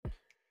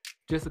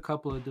Just a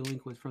couple of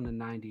delinquents from the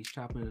 90s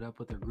chopping it up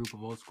with a group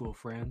of old school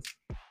friends.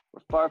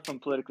 We're far from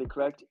politically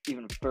correct,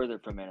 even further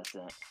from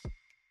innocent.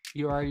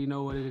 You already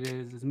know what it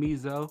is. It's me,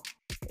 Zoe.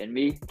 And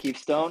me, Keith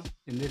Stone.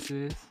 And this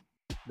is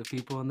The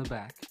People in the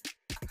Back.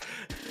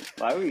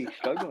 Why were you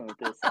struggling with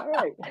this? All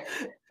right.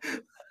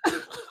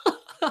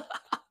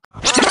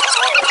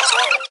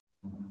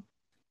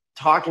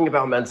 Talking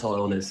about mental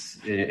illness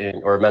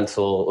or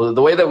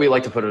the way that we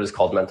like to put it is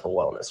called mental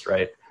wellness,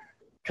 right?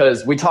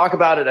 Because we talk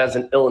about it as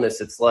an illness.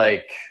 It's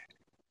like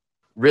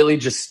really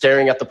just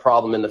staring at the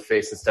problem in the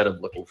face instead of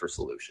looking for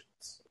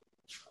solutions,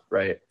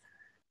 right?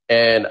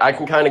 And I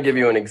can kind of give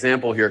you an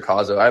example here,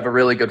 Kazo. I have a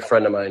really good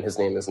friend of mine. His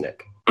name is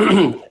Nick.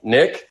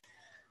 Nick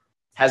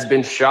has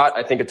been shot,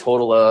 I think, a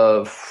total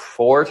of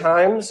 4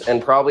 times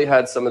and probably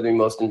had some of the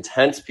most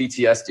intense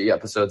PTSD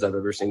episodes I've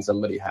ever seen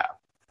somebody have,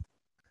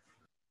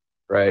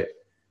 right?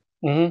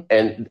 Mm-hmm.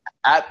 And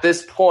at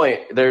this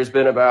point, there's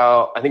been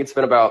about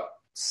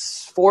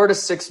 4 to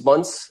 6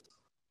 months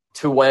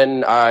to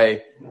when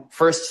I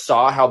first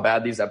saw how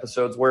bad these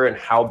episodes were and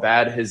how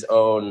bad his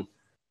own,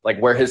 like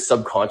where his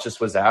subconscious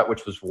was at,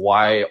 which was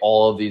why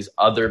all of these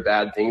other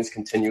bad things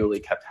continually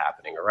kept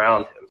happening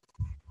around him.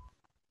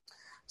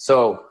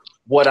 So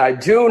what I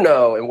do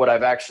know and what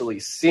I've actually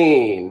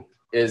seen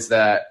is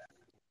that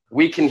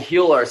we can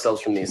heal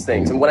ourselves from these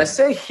things. And when I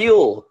say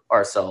heal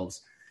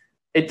ourselves,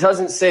 it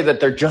doesn't say that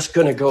they're just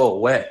going to go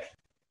away,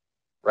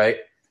 right?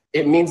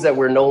 It means that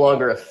we're no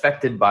longer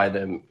affected by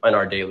them in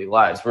our daily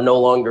lives. We're no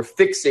longer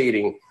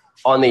fixating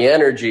on the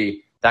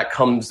energy that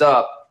comes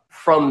up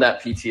from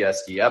that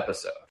PTSD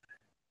episode,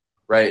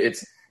 right?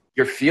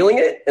 You're feeling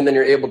it, and then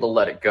you're able to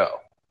let it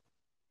go.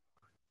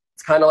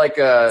 It's kind of like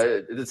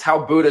it's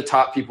how Buddha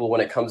taught people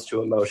when it comes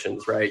to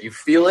emotions, right? You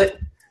feel it,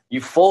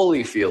 you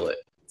fully feel it,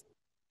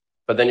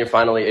 but then you're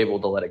finally able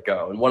to let it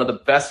go. And one of the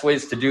best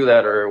ways to do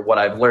that, or what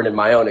I've learned in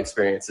my own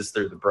experience, is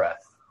through the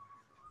breath.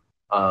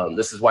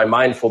 This is why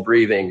mindful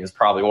breathing is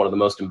probably one of the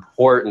most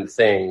important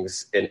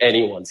things in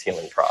anyone's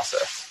healing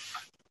process.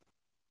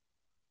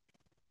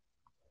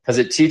 Because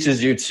it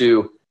teaches you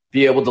to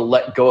be able to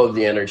let go of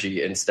the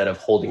energy instead of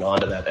holding on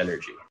to that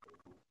energy.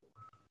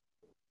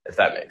 If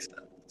that makes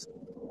sense.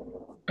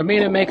 I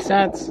mean, it makes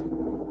sense.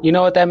 You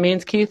know what that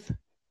means, Keith?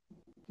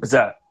 What's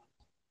that?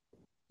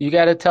 You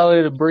got to tell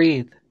her to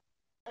breathe.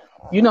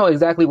 You know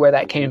exactly where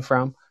that came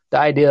from. The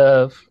idea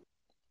of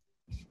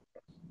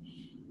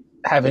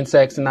having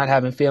sex and not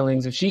having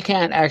feelings. If she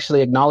can't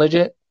actually acknowledge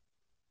it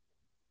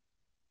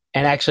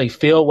and actually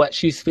feel what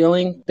she's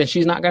feeling, then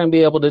she's not going to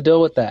be able to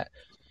deal with that.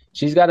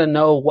 She's got to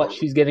know what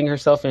she's getting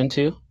herself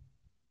into,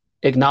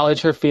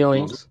 acknowledge her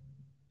feelings.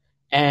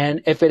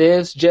 And if it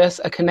is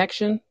just a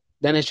connection,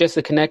 then it's just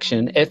a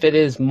connection. If it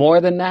is more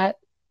than that,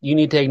 you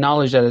need to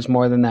acknowledge that it's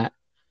more than that.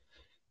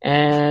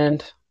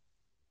 And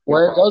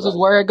where it goes is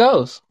where it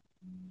goes.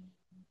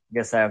 I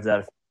guess I have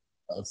that.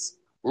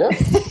 Yeah.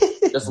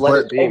 Just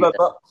let it be. Hey,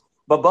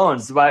 but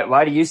Bones,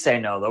 why do you say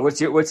no though?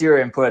 What's your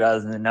input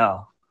other than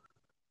no?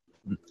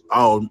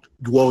 Oh,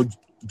 well,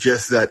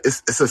 just that it's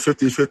a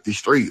 50-50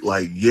 street.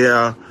 Like,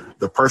 yeah,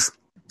 the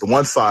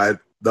one side,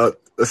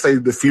 let's say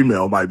the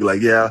female might be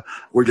like, yeah,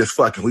 we're just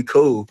fucking, we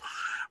cool.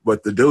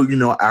 But the dude,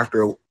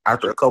 after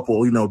a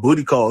couple,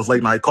 booty calls,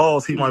 late night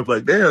calls, he might be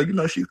like,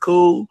 damn, she's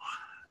cool,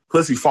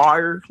 pussy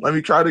fire. Let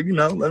me try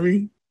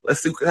to,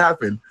 let's see what can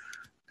happen.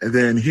 And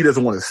then he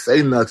doesn't want to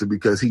say nothing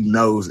because he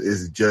knows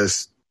it's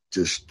just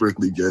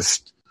strictly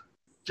just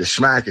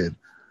smacking.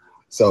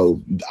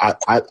 So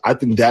I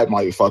think that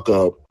might fuck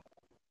up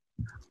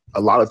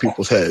a lot of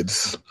people's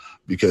heads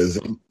because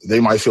they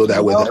might feel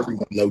that with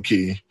everyone low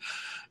key.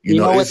 You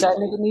know what that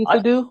nigga needs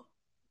to do?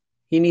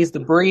 He needs to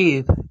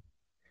breathe.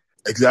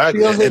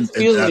 Exactly. Feel his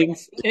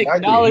feelings,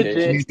 acknowledge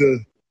it,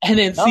 and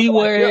then see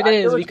where it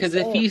is. Because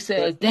if he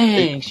says,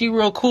 dang, she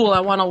real cool,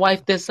 I want to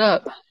wife this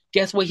up,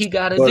 guess what he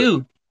got to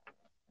do?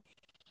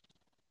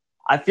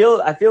 I feel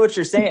what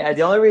you're saying.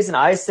 The only reason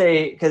I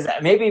say, because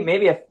maybe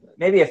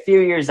a few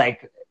years,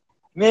 like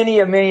many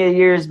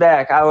years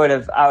back, I would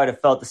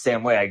have felt the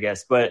same way, I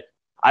guess. But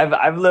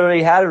I've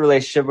literally had a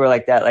relationship where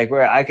like that, like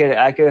where I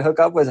could hook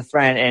up with a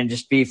friend and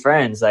just be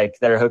friends, like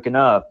that are hooking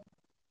up.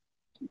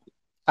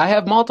 I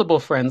have multiple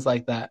friends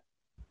like that.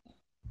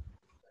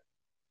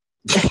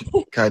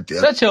 God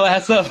damn. Shut your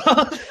ass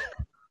up.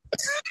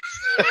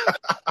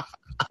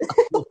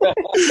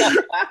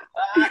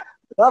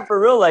 Not for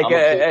real, like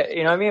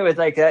you know what I mean, with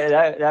like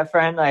that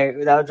friend, like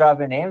without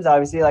dropping names,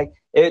 obviously, like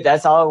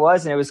that's all it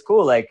was, and it was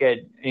cool. Like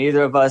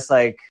neither of us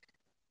like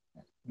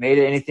made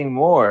it anything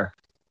more.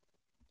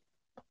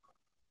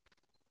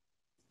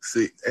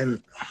 See,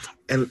 and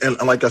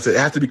like I said, it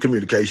has to be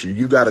communication.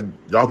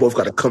 Y'all both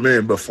gotta come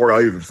in before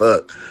I even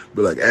fuck.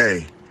 Be like,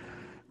 hey,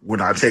 we're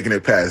not taking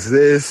it past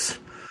this.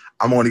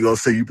 I'm only gonna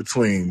see you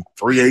between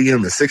 3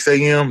 a.m. and 6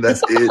 a.m.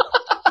 That's it.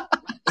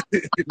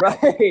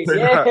 Right.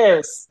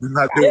 Yes. We're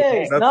not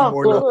doing nothing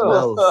more, nothing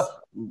else.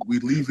 We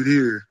leave it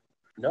here.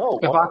 No.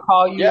 If I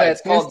call you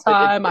at this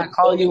time, I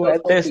call you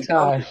at this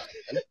time.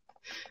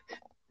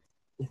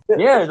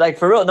 Yeah, like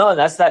for real. No,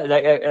 that's that.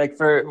 Like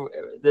for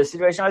the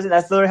situation I was in,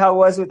 that's literally how it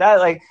was with that.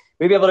 Like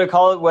we'd be able to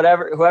call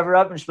whoever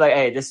up and just be like,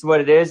 "Hey, this is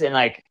what it is," and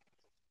like,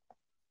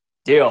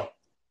 deal.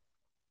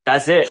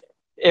 That's it.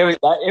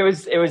 It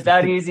was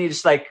that easy,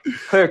 just like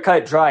clear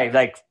cut drive,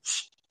 like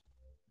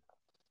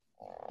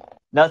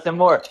nothing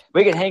more.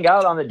 We could hang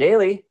out on the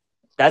daily.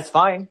 That's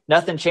fine.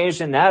 Nothing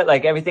changed in that.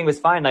 Like everything was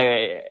fine.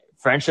 Like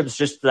friendship's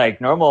just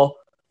like normal.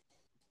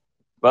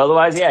 But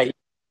otherwise, yeah,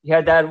 you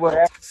had that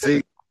whatever.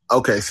 See,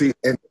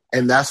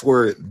 and that's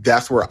where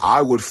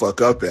I would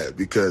fuck up at,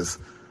 because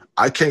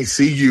I can't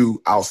see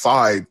you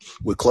outside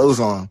with clothes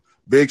on,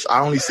 bitch. I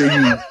only see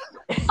you,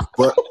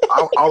 but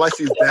all I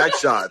see is back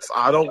shots.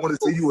 I don't want to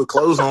see you with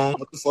clothes on.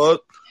 What the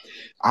fuck?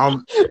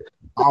 I'm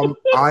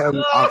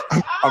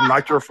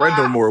not your friend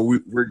no more.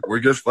 We're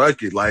just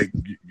fucking, like,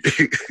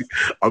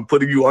 I'm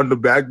putting you on the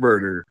back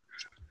burner.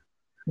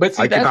 But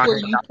see, that's where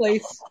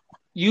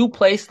you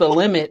place the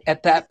limit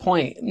at that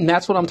point. And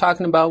that's what I'm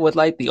talking about with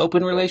like the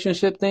open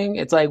relationship thing.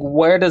 It's like,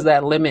 where does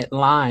that limit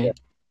lie?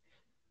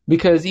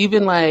 Because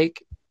even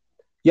like,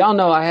 y'all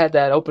know I had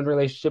that open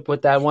relationship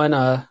with that one,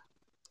 I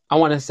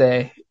want to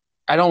say,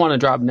 I don't want to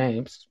drop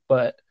names,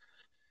 but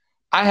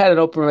I had an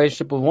open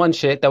relationship with one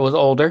chick that was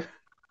older,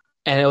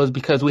 and it was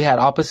because we had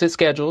opposite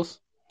schedules.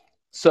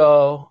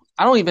 So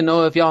I don't even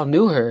know if y'all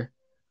knew her,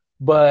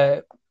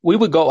 but we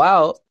would go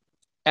out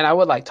and I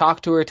would like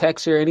talk to her,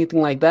 text her,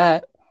 anything like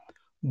that.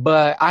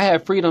 But I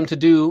had freedom to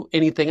do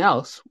anything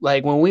else,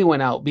 like when we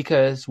went out,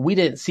 because we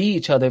didn't see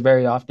each other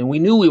very often. We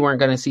knew we weren't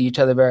going to see each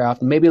other very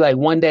often, maybe like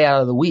one day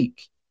out of the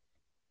week.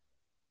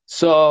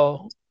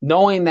 So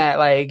knowing that,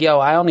 like, yo,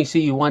 I only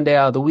see you one day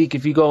out of the week.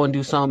 If you go and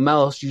do something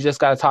else, you just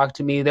got to talk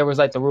to me. There was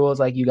like the rules,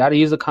 like you got to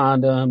use a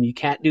condom. You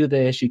can't do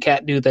this. You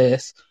can't do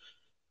this.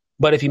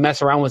 But if you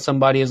mess around with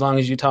somebody, as long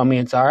as you tell me,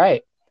 it's all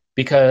right,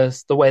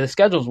 because the way the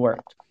schedules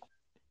worked.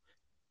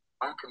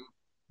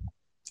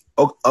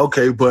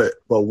 Okay, but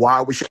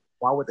why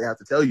would they have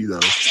to tell you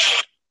though?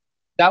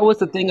 That was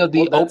the thing of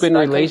the open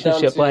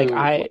relationship.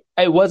 Like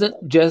it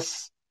wasn't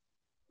just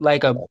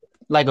like a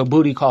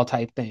booty call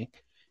type thing.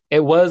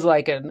 It was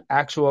like an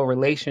actual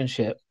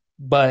relationship,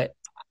 but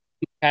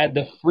you had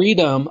the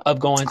freedom of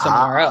going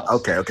somewhere else.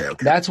 Okay.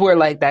 That's where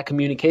like that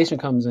communication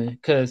comes in.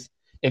 Because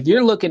if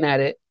you're looking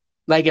at it,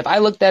 like if I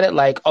looked at it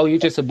like, oh, you're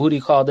just a booty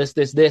call, this,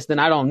 then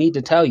I don't need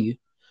to tell you.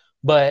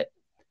 But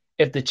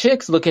if the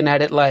chick's looking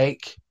at it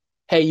like,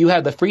 hey, you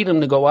have the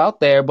freedom to go out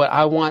there, but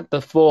I want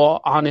the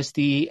full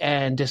honesty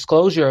and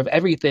disclosure of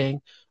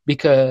everything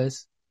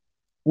because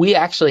we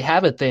actually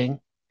have a thing,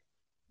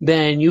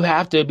 then you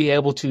have to be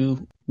able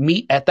to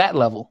meet at that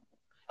level.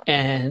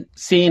 And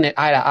seeing it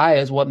eye to eye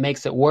is what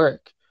makes it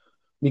work.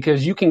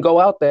 Because you can go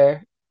out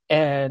there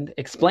and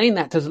explain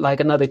that to like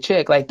another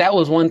chick. Like that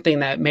was one thing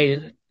that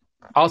made,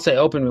 I'll say,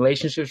 open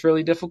relationships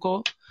really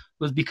difficult,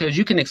 was because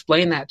you can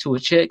explain that to a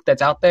chick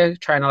that's out there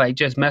trying to like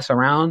just mess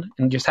around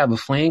and just have a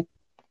fling.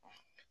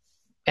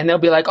 And they'll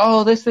be like,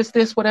 oh, this,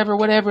 whatever.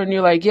 And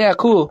you're like, yeah,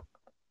 cool.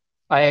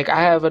 Like,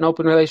 I have an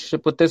open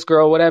relationship with this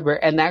girl, whatever.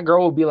 And that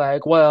girl will be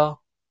like, well,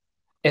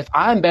 if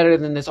I'm better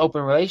than this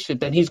open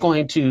relationship, then he's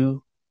going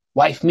to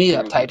wife me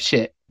up type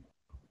shit.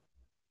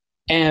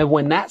 And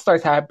when that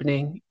starts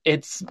happening,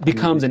 it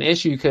becomes an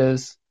issue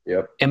because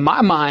in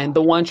my mind,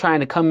 the one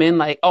trying to come in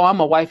like, oh, I'm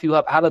going to wife you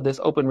up out of this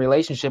open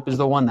relationship is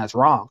the one that's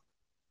wrong.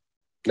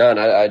 No, and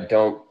I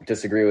don't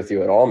disagree with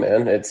you at all,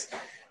 man. It's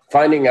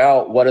finding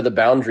out what are the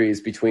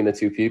boundaries between the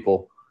two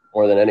people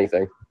more than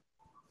anything.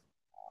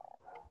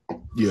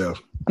 Yeah.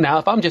 Now,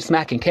 if I'm just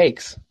smacking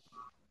cakes,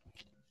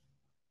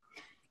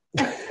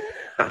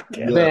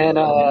 then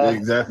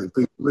exactly.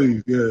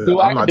 Please, yeah. Do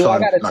I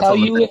got to tell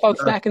you if I'm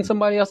smacking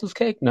somebody else's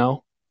cake?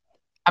 No.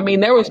 I mean,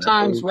 there was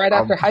times right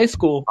after high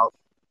school.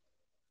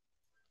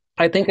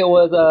 I think it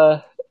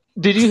was.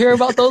 Did you hear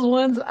about those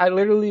ones? I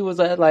literally was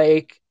at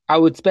like, I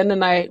would spend the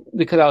night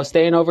because I was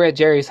staying over at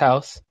Jerry's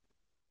house.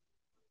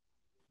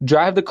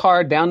 Drive the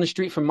car down the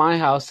street from my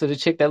house to the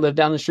chick that lived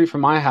down the street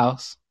from my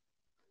house.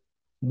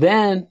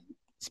 Then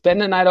spend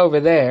the night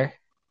over there.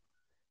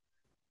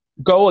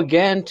 Go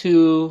again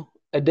to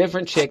a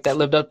different chick that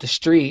lived up the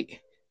street.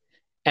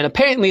 And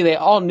apparently they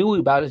all knew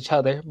about each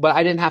other, but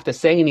I didn't have to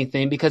say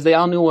anything because they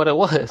all knew what it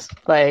was.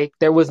 Like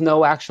there was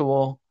no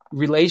actual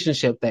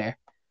relationship there.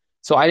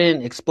 So I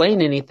didn't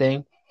explain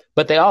anything,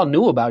 but they all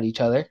knew about each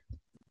other.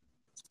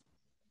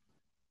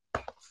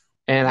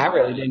 And I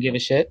really didn't give a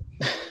shit.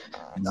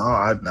 No,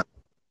 I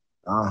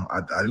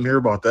didn't hear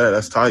about that.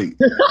 That's tight.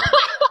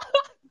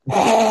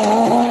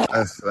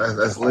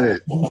 that's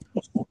lit.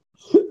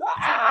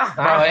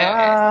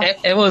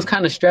 It was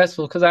kind of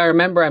stressful because I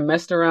remember I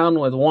messed around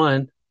with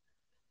one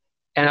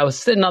and I was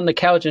sitting on the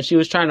couch and she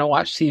was trying to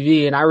watch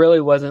TV and I really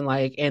wasn't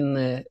like in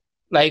the,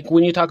 like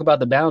when you talk about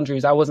the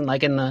boundaries, I wasn't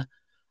like in the,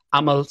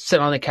 I'm going to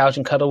sit on the couch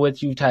and cuddle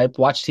with you type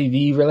watch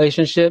TV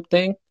relationship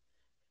thing.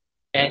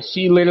 And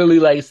she literally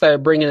like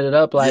started bringing it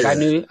up. Like,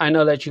 yeah. I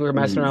know that you were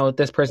messing around with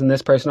this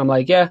person. I'm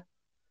like, yeah.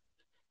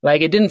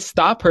 Like, it didn't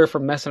stop her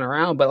from messing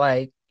around, but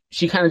like,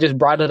 she kind of just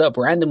brought it up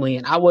randomly.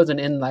 And I wasn't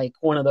in like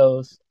one of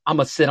those I'm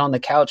gonna sit on the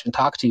couch and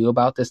talk to you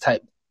about this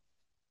type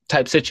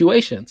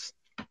situations.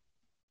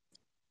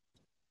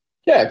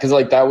 Yeah, because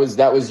like that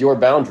was your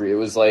boundary. It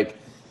was like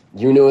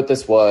you knew what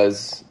this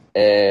was,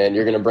 and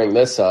you're going to bring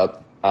this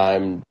up.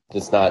 I'm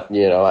just not,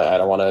 I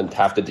don't want to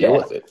have to deal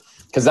with it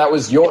because that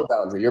was your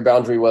boundary. Your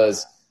boundary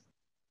was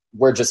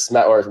we're just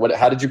or what?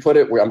 How did you put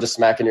it? I'm just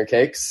smacking your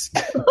cakes.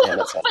 Yeah,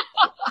 that's not.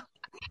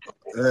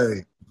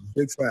 Hey,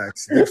 big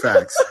facts. Big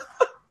facts.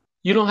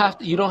 You don't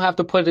have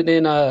to put it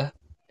in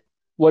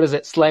what is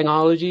it,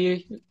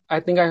 slangology? I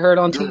think I heard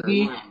on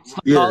TV.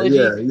 Yeah.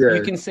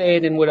 You can say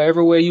it in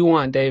whatever way you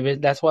want,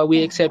 David. That's why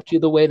we accept you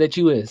the way that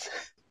you is.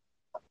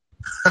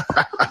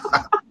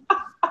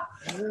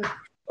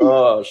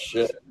 Oh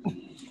shit!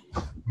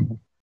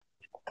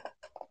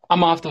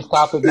 I'm off the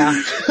topic now.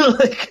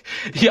 Like,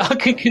 y'all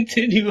can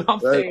continue. I'm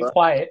staying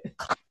quiet.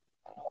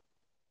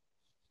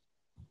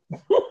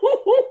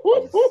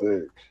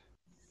 Sick.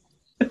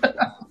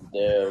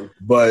 Damn.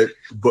 But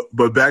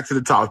back to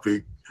the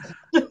topic.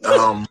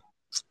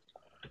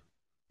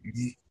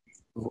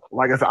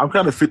 Like I said, I'm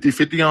kind of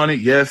 50-50 on it.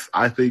 Yes,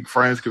 I think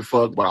friends can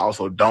fuck, but I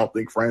also don't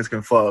think friends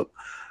can fuck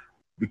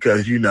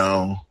because you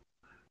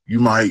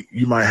might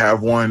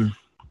have one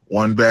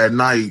bad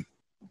night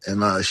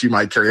and she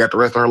might carry that the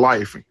rest of her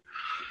life.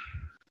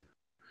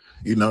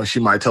 She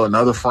might tell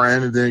another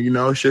friend, and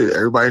then shit,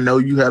 everybody know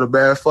you had a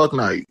bad fuck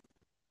night.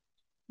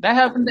 That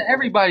happened to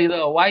everybody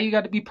though. Why you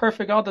got to be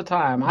perfect all the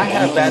time? I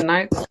have bad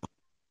nights.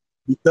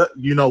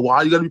 You know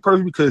why you got to be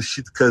perfect?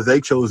 Because they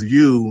chose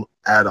you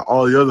out of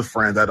all the other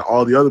friends, out of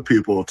all the other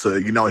people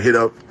to hit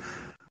up.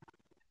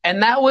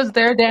 And that was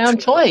their damn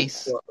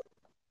choice.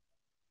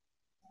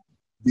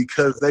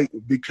 Because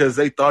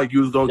they thought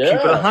you was gonna keep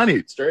it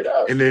 100 straight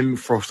up, and then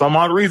for some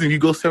odd reason you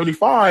go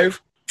 75,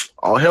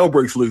 all hell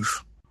breaks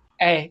loose.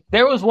 Hey,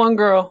 there was one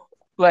girl.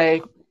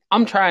 Like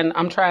I'm trying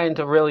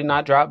to really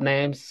not drop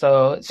names,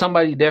 so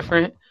somebody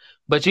different.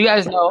 But you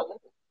guys know,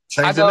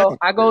 I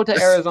go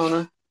to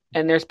Arizona,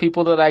 and there's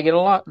people that I get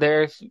along.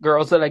 There's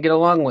girls that I get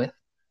along with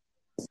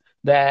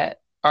that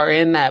are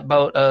in that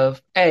boat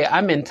of, hey,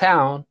 I'm in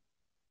town,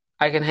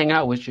 I can hang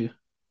out with you.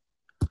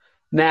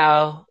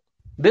 Now,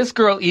 this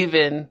girl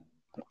even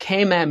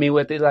came at me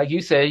with it, like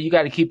you said, you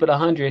got to keep it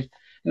 100.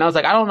 And I was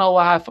like, I don't know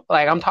why.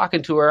 I'm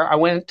talking to her. I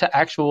went to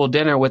actual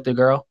dinner with the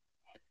girl,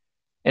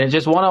 and it's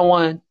just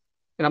one-on-one.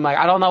 And I'm like,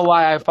 I don't know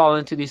why I fall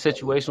into these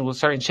situations with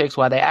certain chicks,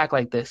 why they act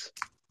like this.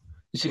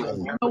 And she's like,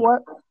 you know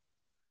what?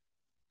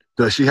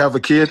 Does she have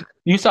a kid?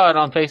 You saw it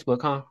on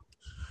Facebook, huh?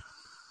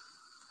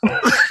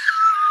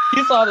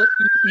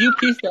 You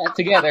pieced that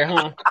together,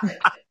 huh?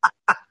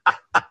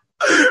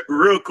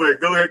 Real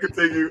quick, go ahead,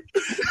 continue.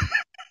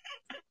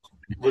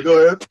 Well,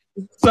 go ahead.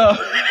 So,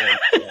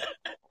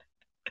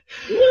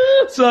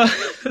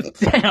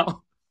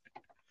 damn.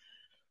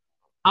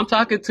 I'm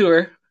talking to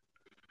her.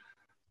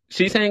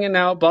 She's hanging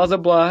out, blah, blah,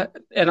 blah.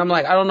 And I'm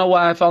like, I don't know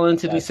why I fall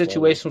into these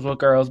situations with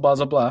girls, blah,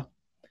 blah, blah.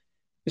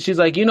 And she's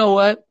like, you know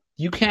what?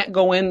 You can't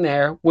go in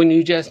there when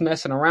you just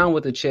messing around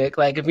with a chick.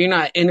 Like, if you're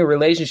not in a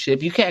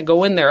relationship, you can't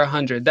go in there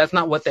 100. That's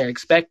not what they're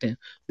expecting.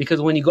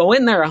 Because when you go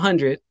in there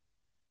 100,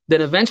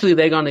 then eventually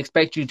they're going to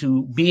expect you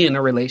to be in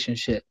a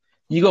relationship.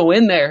 You go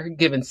in there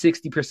giving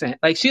 60%.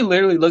 Like, she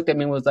literally looked at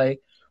me and was like,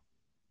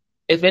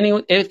 if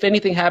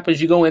anything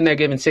happens, you go in there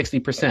giving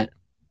 60%.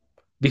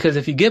 Because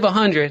if you give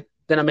 100,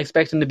 then I'm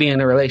expecting to be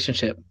in a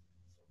relationship.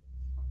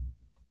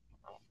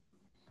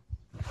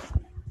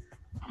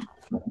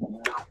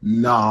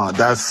 Nah,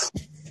 that's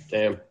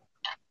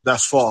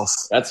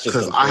false. That's just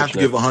because I have to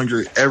give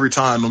 100 every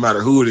time, no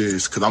matter who it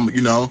is. Because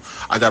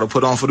I got to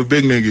put on for the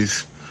big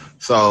niggas.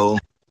 So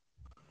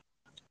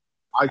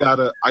I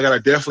gotta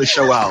definitely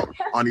show out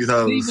on these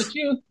hoes.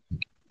 See,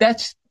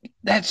 but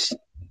that's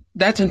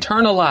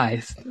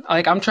internalized.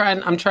 Like I'm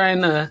trying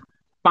to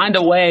find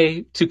a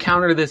way to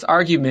counter this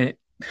argument.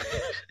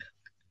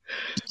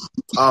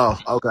 Oh,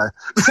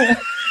 okay.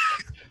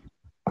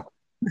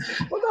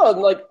 Well,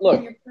 no, like,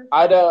 look,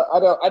 I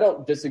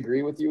don't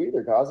disagree with you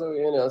either,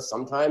 Kazo.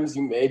 Sometimes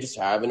you may just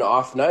have an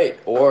off night,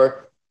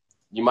 or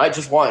you might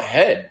just want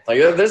head. Like,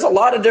 there's a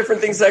lot of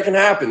different things that can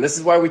happen. This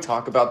is why we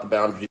talk about the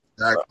boundaries.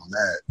 Exactly on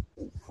that.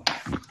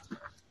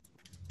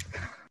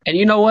 And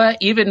you know what?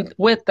 Even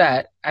with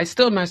that, I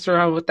still messed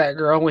around with that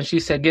girl when she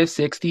said give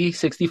 60,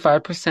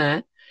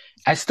 65%.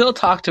 I still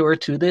talk to her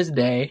to this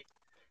day.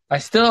 I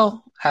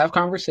still have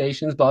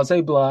conversations, blah,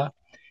 blah, blah.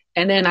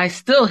 And then I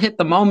still hit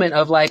the moment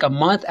of like a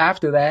month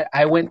after that,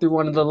 I went through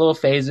one of the little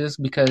phases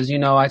because,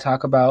 I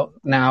talk about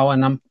now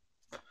and I'm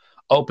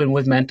open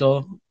with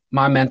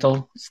my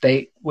mental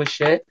state with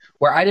shit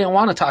where I didn't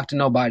want to talk to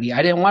nobody.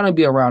 I didn't want to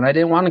be around. I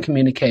didn't want to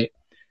communicate.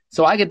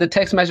 So I get the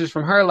text message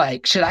from her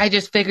like, should I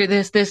just figure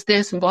this,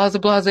 and blah,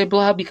 blah, blah,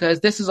 blah, because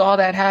this is all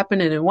that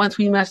happened. And then once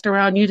we messed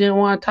around, you didn't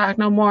want to talk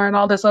no more and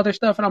all this other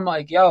stuff. And I'm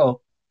like,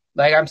 yo,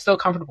 like, I'm still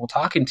comfortable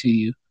talking to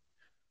you,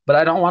 but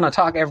I don't want to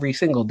talk every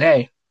single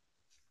day.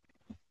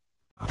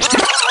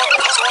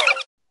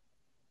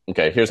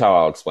 Okay, here's how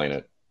I'll explain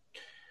it.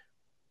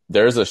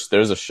 There's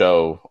a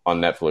show on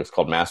Netflix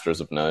called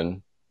Masters of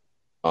None,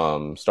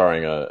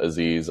 starring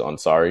Aziz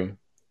Ansari,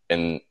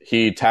 and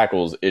he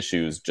tackles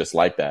issues just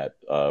like that,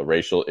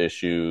 racial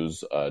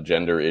issues,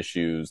 gender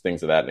issues,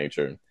 things of that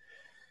nature.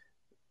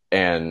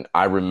 And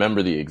I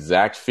remember the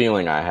exact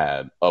feeling I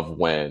had of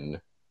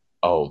when,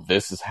 oh,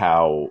 this is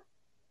how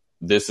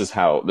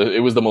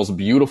it was the most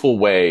beautiful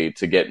way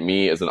to get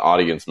me as an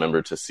audience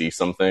member to see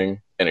something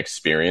and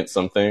experience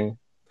something.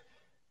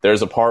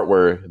 There's a part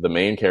where the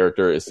main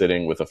character is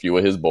sitting with a few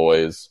of his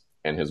boys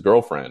and his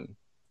girlfriend.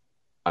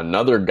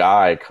 Another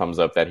guy comes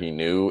up that he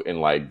knew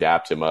and like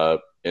dapped him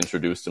up,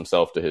 introduced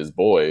himself to his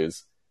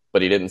boys,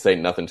 but he didn't say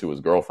nothing to his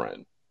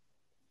girlfriend.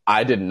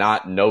 I did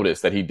not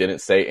notice that he didn't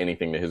say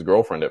anything to his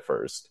girlfriend at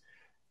first.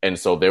 And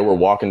so they were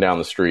walking down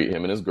the street,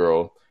 him and his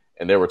girl,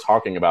 and they were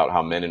talking about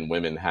how men and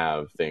women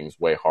have things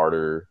way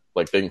harder,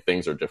 like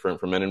things are different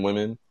for men and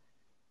women.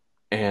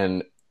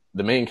 And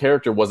the main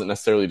character wasn't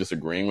necessarily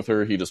disagreeing with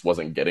her. He just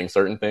wasn't getting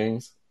certain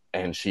things.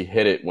 And she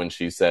hit it when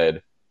she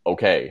said,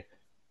 okay,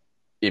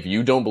 if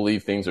you don't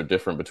believe things are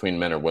different between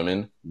men or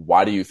women,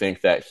 why do you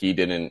think that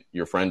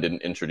your friend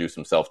didn't introduce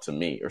himself to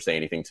me or say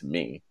anything to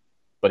me,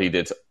 but he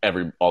did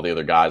to all the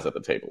other guys at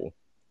the table?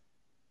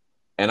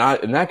 And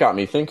that got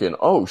me thinking,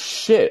 oh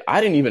shit,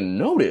 I didn't even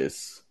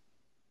notice.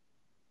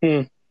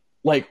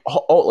 Like,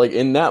 like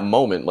in that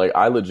moment, like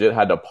I legit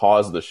had to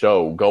pause the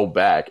show, go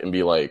back and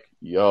be like,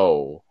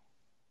 yo,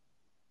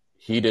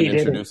 he didn't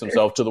introduce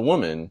himself to the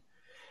woman.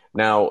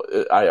 Now,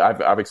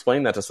 I've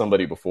explained that to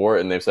somebody before,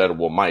 and they've said,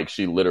 well, Mike,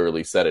 she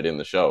literally said it in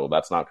the show.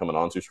 That's not coming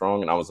on too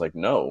strong. And I was like,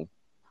 no,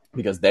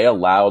 because they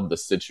allowed the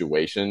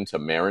situation to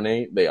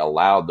marinate. They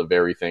allowed the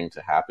very thing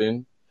to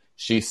happen.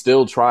 She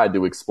still tried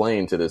to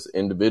explain to this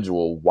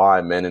individual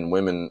why men and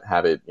women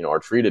have it, are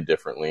treated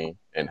differently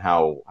and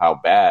how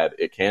bad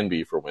it can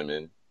be for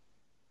women,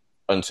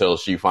 until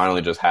she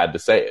finally just had to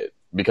say it,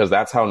 because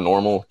that's how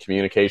normal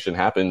communication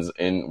happens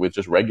with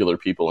just regular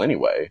people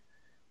anyway.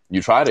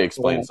 You try to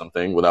explain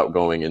something without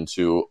going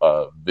into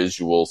a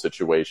visual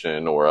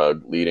situation or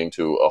leading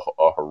to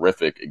a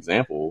horrific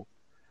example.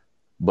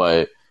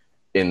 But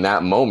in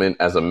that moment,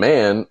 as a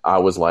man, I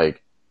was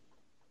like,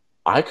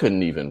 I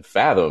couldn't even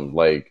fathom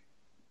like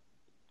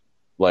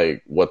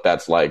what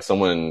that's like.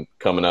 Someone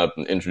coming up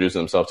and introducing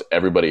themselves to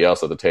everybody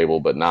else at the table,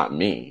 but not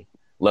me,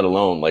 let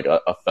alone like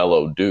a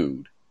fellow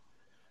dude.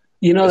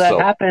 That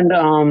happened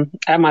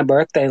at my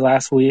birthday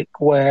last week,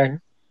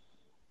 where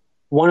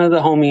one of the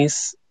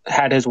homies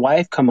had his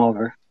wife come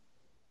over.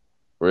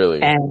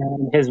 Really?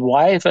 And his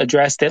wife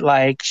addressed it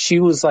like she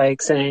was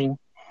like saying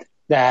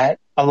that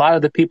a lot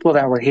of the people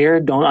that were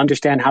here don't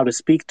understand how to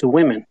speak to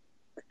women.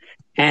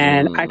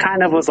 And I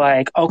kind of was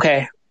like,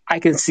 okay, I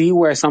can see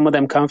where some of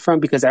them come from,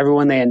 because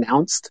everyone they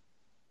announced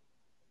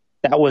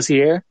that was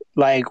here,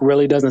 like,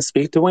 really doesn't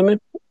speak to women.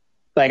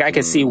 Like, I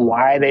can see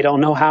why they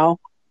don't know how.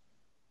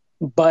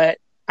 But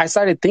I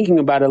started thinking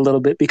about it a little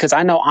bit, because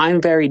I know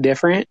I'm very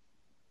different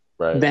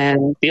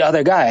than the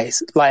other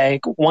guys.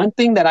 Like, one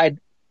thing that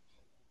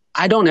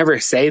I don't ever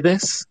say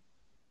this,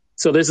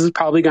 so this is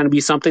probably going to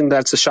be something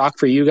that's a shock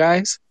for you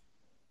guys.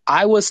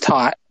 I was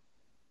taught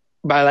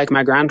by like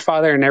my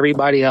grandfather and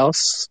everybody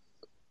else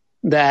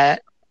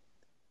that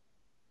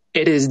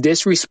it is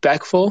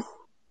disrespectful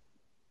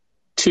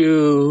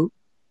to,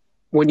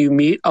 when you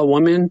meet a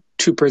woman,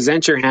 to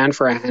present your hand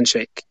for a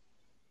handshake.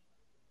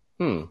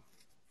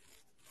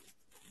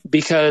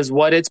 Because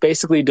what it's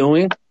basically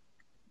doing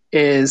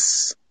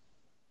is,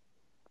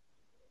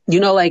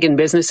 like in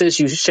businesses,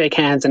 you shake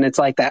hands and it's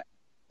like that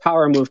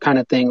power move kind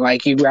of thing.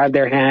 Like you grab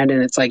their hand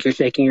and it's like you're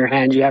shaking your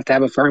hand. You have to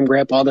have a firm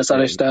grip, all this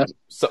other stuff.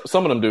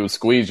 Some of them do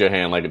squeeze your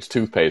hand like it's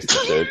toothpaste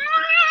and shit.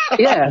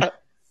 Yeah.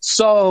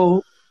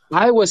 So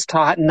I was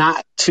taught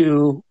not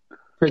to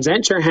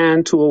present your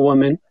hand to a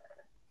woman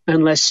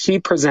unless she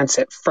presents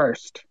it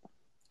first.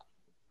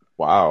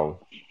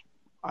 Wow.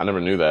 I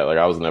never knew that. Like,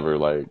 I was never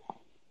like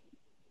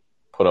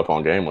put up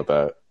on game with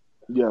that.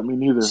 Yeah, me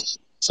neither.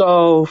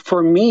 So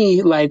for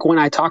me, like when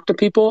I talk to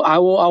people, I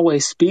will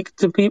always speak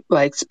to people,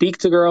 like speak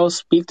to girls,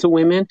 speak to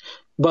women.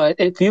 But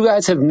if you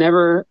guys have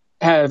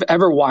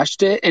ever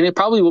watched it, and it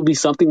probably will be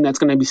something that's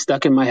going to be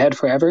stuck in my head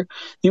forever,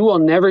 you will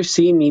never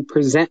see me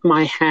present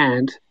my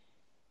hand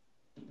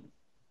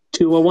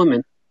to a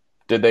woman.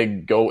 Did they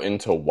go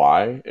into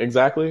why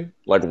exactly?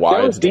 Like why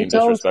there was it's being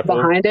details disrespectful?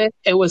 Behind it.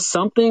 It was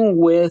something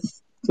with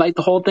like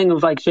the whole thing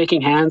of like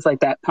shaking hands,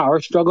 like that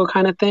power struggle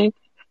kind of thing.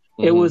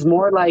 It was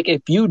more like,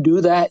 if you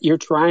do that, you're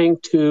trying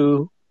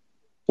to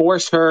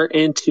force her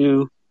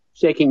into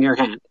shaking your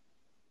hand.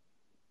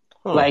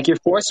 Like you're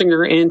forcing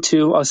her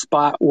into a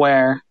spot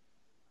where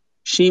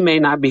she may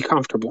not be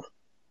comfortable.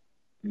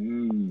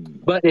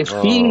 But if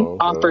she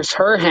offers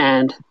her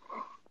hand,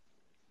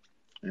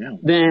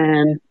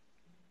 then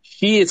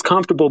she is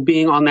comfortable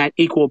being on that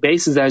equal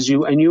basis as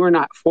you, and you are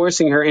not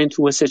forcing her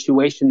into a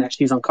situation that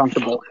she's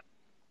uncomfortable in.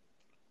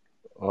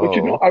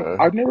 But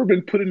I've never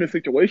been put in a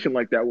situation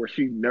like that where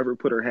she never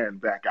put her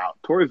hand back out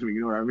towards me.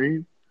 You know what I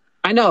mean?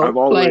 I know.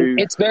 Like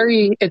it's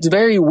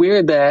very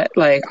weird that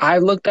like I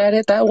looked at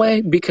it that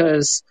way,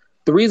 because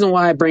the reason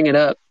why I bring it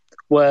up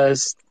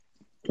was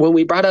when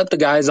we brought up the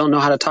guys don't know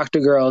how to talk to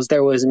girls.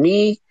 There was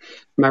me,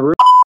 my roommate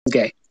was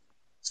gay,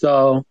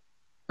 So,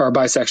 or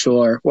bisexual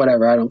or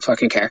whatever. I don't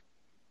fucking care.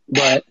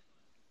 But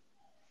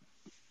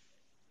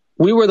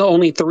we were the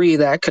only three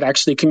that could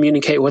actually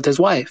communicate with his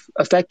wife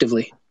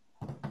effectively.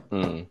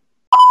 Hmm.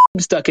 He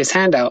stuck his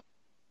hand out.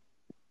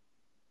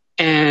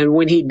 And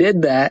when he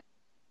did that,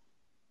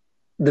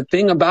 the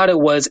thing about it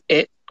was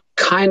it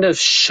kind of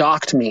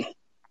shocked me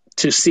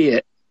to see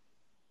it.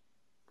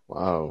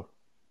 Wow.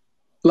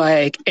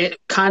 Like, it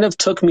kind of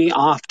took me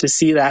off to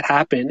see that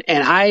happen.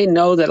 And I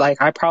know that,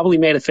 like, I probably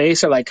made a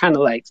face or, like, kind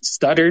of, like,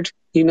 stuttered,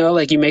 you know,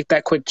 like you make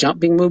that quick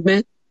jumping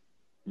movement.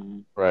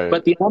 Right.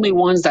 But the only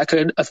ones that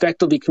could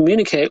effectively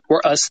communicate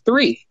were us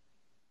three.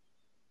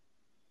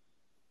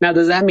 Now,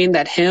 does that mean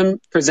that him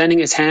presenting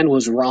his hand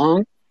was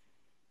wrong?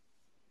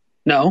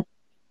 No.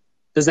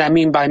 Does that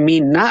mean by me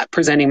not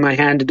presenting my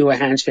hand to do a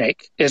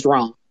handshake is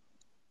wrong?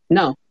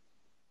 No.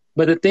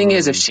 But the thing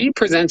is, if she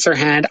presents her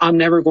hand, I'm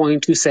never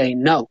going to say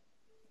no.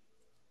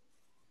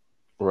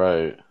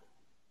 Right.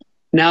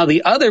 Now,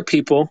 the other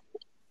people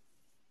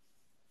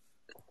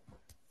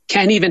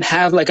can't even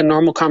have like a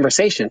normal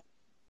conversation.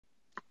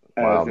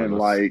 Wow, As in, man,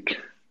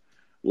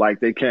 like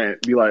they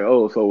can't be like,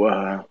 oh,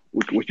 so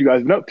what you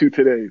guys been up to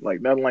today?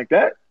 Like nothing like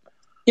that.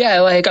 Yeah,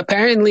 like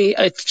apparently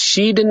if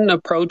she didn't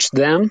approach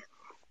them,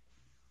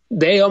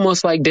 they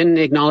almost like didn't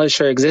acknowledge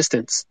her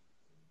existence.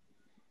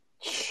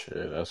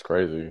 Shit, that's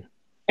crazy.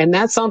 And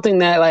that's something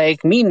that,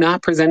 like, me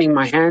not presenting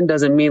my hand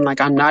doesn't mean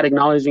like I'm not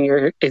acknowledging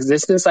your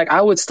existence. Like,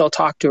 I would still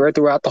talk to her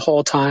throughout the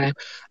whole time.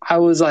 I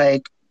was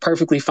like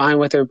perfectly fine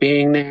with her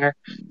being there.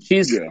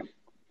 She's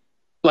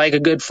like a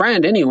good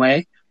friend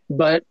anyway.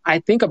 But I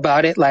think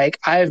about it, like,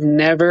 I've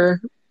never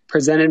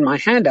presented my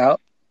hand out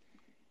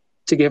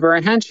to give her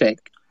a handshake.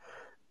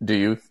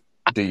 Do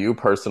you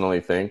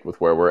personally think,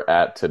 with where we're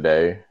at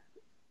today,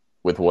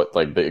 with what,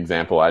 like, the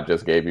example I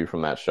just gave you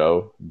from that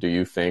show, do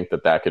you think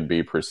that could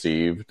be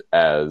perceived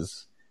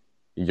as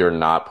you're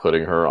not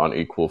putting her on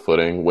equal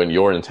footing when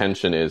your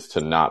intention is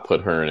to not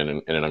put her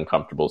in an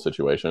uncomfortable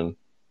situation?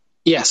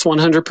 Yes,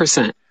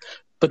 100%.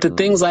 But the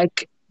things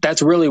like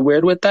that's really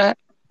weird with that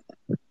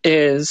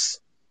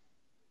is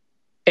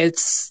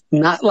it's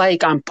not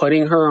like I'm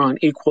putting her on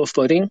equal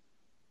footing.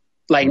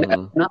 Like,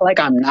 not like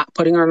I'm not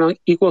putting her on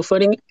equal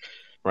footing.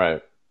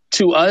 Right.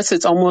 To us,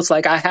 it's almost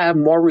like I have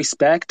more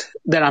respect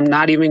that I'm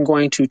not even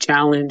going to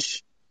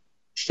challenge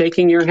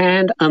shaking your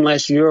hand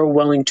unless you're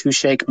willing to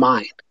shake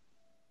mine.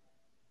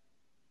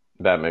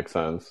 That makes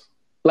sense.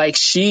 Like,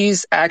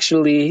 she's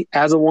actually,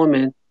 as a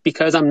woman,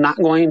 because I'm not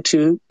going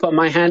to put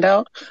my hand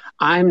out,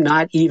 I'm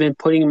not even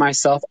putting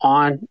myself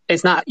on.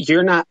 It's not,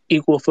 you're not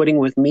equal footing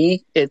with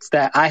me. It's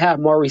that I have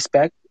more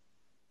respect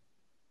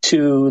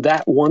to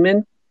that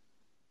woman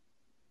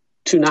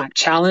to not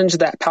challenge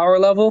that power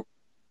level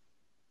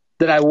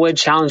that I would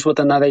challenge with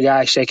another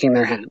guy shaking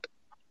their hand.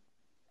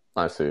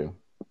 I see.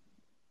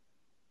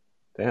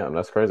 Damn,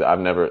 that's crazy.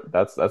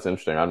 That's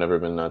interesting. I've never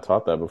been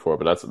taught that before,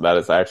 but that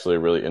is actually a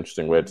really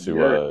interesting way to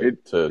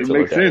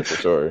look at it, for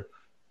sure.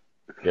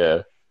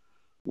 Yeah.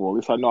 Well, at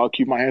least I know I'll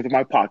keep my hands in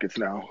my pockets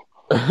now.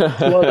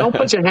 Well, don't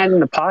put your hand in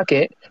the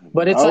pocket,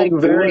 but it's like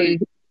very,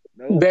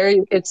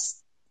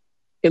 it's,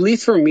 at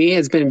least for me,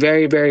 it's been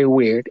very, very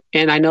weird.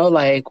 And I know,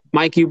 like,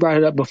 Mike, you brought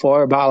it up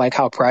before about like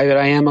how private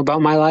I am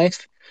about my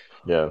life.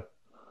 Yeah.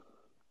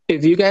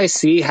 If you guys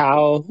see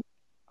how,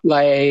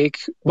 like,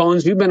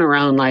 Bones, you've been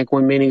around, like,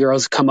 when many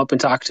girls come up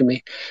and talk to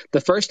me. The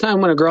first time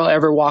when a girl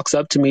ever walks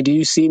up to me, do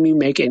you see me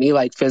make any,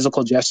 like,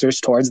 physical gestures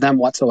towards them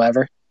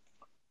whatsoever?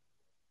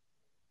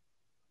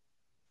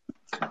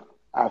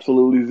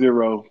 Absolutely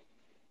zero.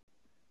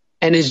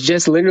 And it's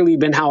just literally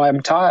been how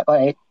I'm taught.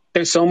 Like,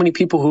 there's so many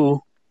people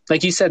who,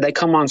 like you said, they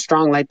come on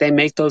strong, like, they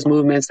make those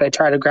movements, they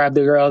try to grab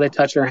the girl, they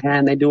touch her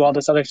hand, they do all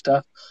this other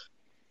stuff.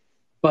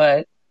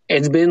 But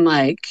it's been,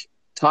 like,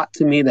 taught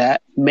to me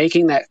that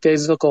making that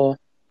physical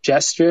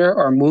gesture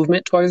or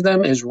movement towards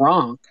them is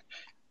wrong.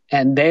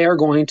 And they are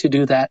going to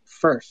do that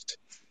first.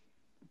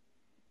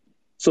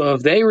 So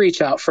if they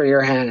reach out for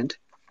your hand,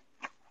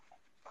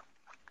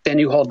 then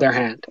you hold their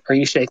hand or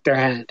you shake their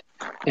hand.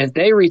 If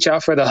they reach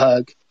out for the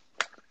hug,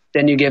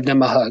 then you give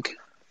them a hug.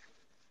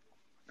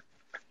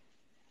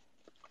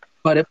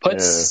 But it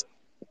puts,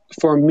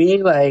 for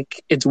me,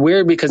 like, it's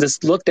weird because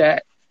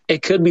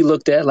it could be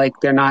looked at like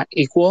they're not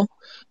equal,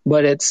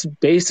 but it's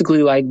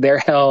basically like they're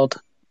held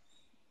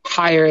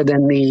higher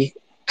than the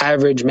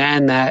average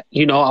man that,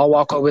 you know, I'll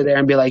walk over there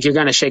and be like, you're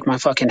going to shake my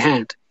fucking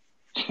hand.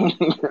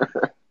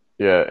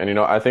 Yeah. And, you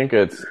know, I think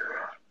it's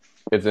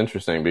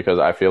interesting because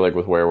I feel like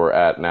with where we're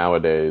at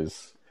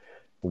nowadays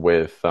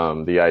with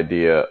the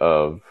idea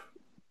of,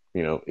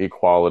 you know,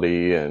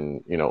 equality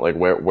and, you know, like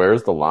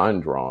where's the line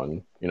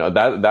drawn? You know,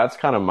 that's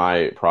kind of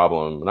my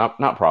problem.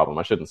 Not problem.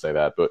 I shouldn't say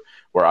that, but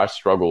where I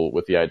struggle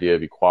with the idea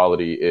of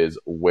equality is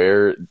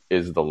where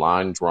is the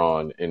line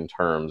drawn in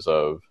terms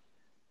of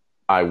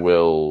I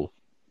will,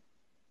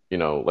 you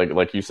know,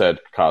 like you said,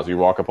 Kaz, you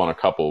walk up on a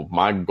couple.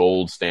 My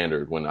gold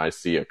standard when I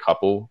see a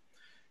couple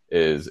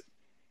is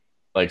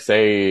like,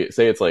 say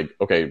it's like,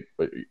 okay,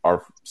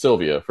 our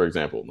Sylvia, for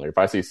example, like if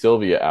I see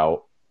Sylvia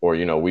out or,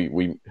 you know,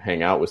 we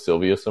hang out with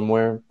Sylvia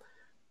somewhere,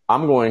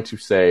 I'm going to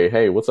say,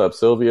 hey, what's up,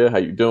 Sylvia? How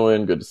you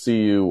doing? Good to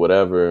see you,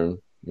 whatever,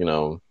 you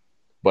know.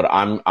 But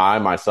I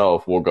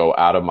myself will go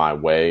out of my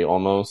way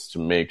almost to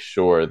make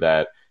sure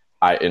that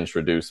I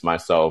introduce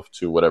myself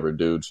to whatever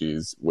dude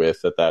she's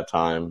with at that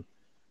time,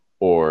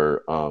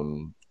 or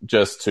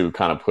just to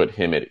kind of put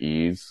him at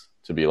ease,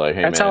 to be like,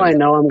 hey, That's man. how I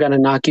know I'm going to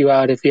knock you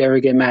out if you ever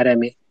get mad at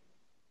me.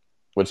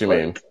 What you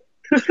mean?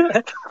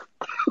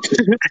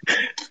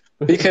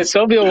 Because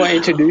Sylvia will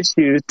introduce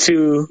you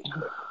to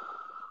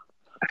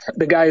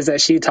the guys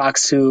that she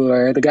talks to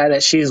or the guy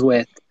that she's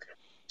with.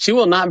 She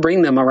will not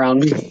bring them around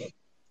me.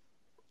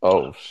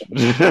 Oh.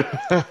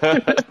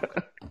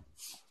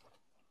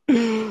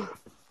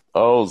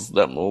 Oh,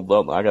 I'm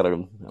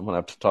gonna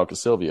have to talk to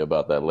Sylvia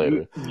about that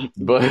later.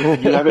 But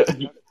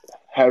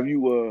have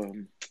you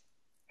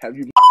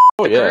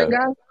oh yeah, Current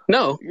guy?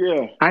 No,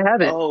 yeah. I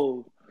haven't.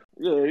 Oh,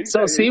 yeah.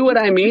 So see what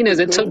I mean is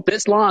it took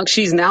this long.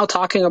 She's now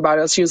talking about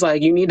it. She was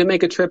like, you need to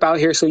make a trip out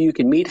here so you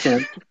can meet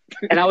him.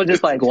 And I was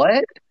just like,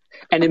 what?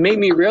 And it made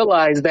me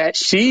realize that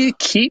she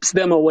keeps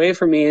them away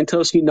from me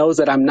until she knows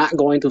that I'm not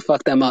going to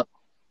fuck them up.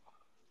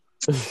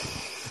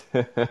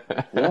 Yeah,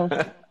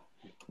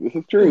 this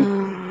is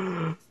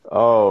true.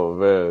 Oh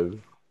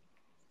man.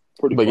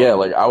 Pretty But fun. yeah,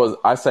 like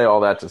I say all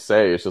that to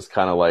say, it's just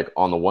kind of like,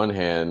 on the one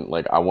hand,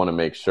 like I want to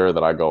make sure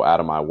that I go out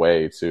of my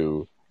way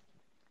to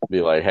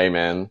be like, hey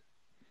man,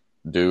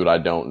 dude, I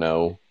don't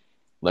know.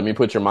 Let me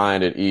put your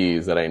mind at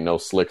ease. That ain't no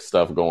slick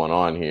stuff going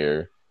on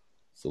here.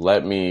 So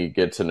let me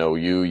get to know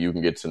you. You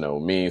can get to know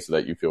me so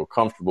that you feel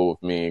comfortable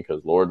with me,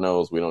 because Lord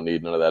knows we don't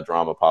need none of that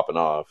drama popping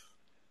off.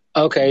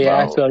 Okay,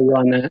 yeah, I feel you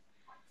on that.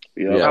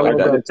 Yeah, I like will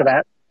that- go to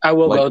that. I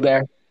will like- go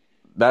there.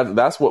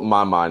 That's what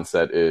my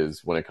mindset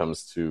is when it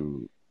comes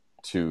to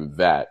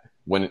that.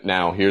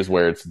 Now here's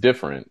where it's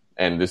different,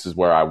 and this is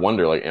where I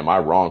wonder, like, am I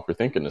wrong for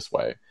thinking this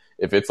way?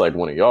 If it's like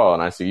one of y'all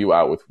and I see you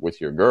out with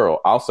your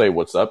girl, I'll say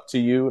what's up to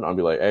you, and I'll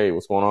be like, hey,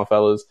 what's going on,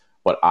 fellas?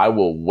 But I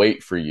will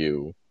wait for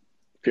you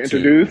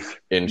to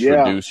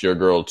introduce your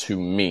girl to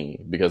me,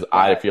 because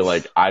I feel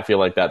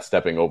like that's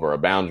stepping over a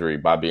boundary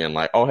by being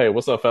like, oh, hey,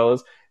 what's up,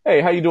 fellas? Hey,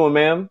 how you doing,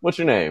 ma'am? What's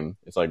your name?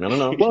 It's like,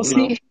 no. Well,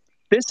 see,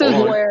 this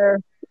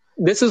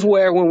is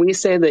where when we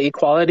say the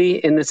equality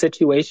in the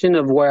situation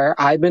of where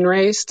I've been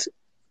raised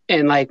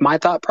and like my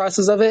thought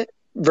process of it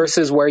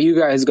versus where you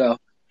guys go.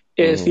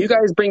 If you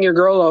guys bring your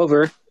girl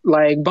over,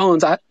 like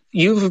Bones,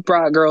 you've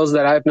brought girls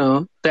that I've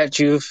known that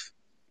you've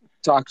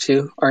talked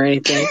to or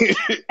anything,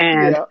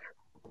 and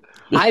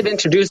I've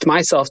introduced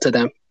myself to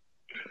them.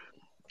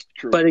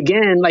 True. But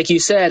again, like you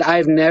said,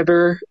 I've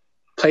never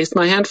placed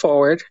my hand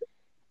forward.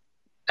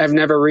 I've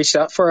never reached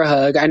out for a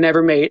hug. I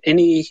never made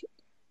any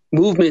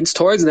movements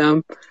towards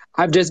them.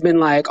 I've just been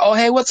like, oh,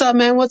 hey, what's up,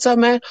 man? What's up,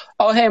 man?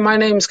 Oh, hey, my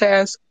name's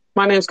Kaz.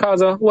 My name's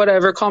Kaza.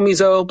 Whatever. Call me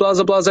Zoe. Blah,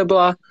 blah, blah, blah,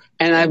 blah.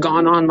 And I've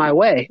gone on my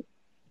way.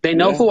 They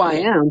know who I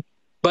am,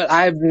 but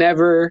I've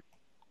never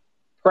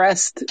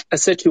pressed a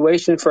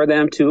situation for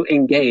them to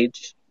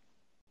engage.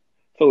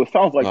 So it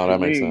sounds like No, to that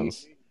makes me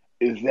sense.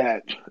 is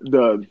that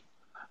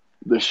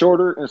the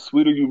shorter and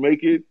sweeter you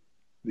make it,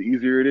 the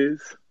easier it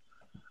is.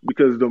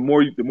 Because the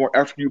more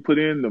effort you put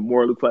in, the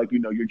more it looks like,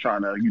 you're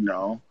trying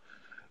to,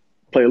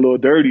 play a little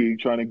dirty,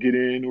 trying to get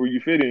in where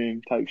you fit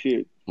in type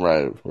shit.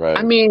 Right.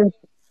 I mean,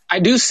 I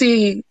do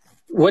see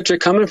what you're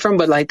coming from,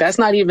 but like that's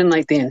not even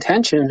like the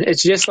intention.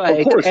 It's just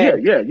like, Of course, hey,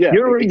 yeah.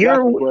 You're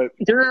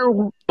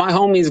my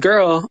homie's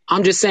girl.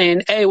 I'm just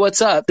saying, hey,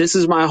 what's up? This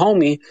is my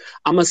homie.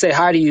 I'm gonna say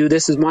hi to you.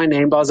 This is my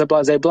name, blah blah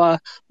blah blah.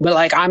 But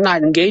like, I'm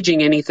not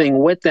engaging anything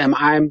with them.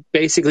 I'm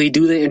basically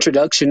do the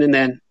introduction and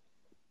then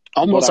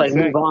almost like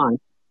move on.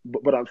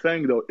 But I'm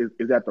saying though,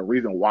 is that the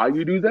reason why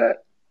you do that?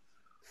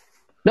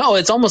 No,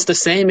 it's almost the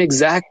same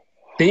exact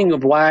thing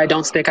of why I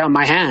don't stick out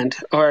my hand,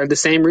 or the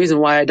same reason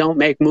why I don't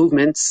make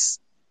movements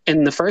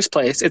in the first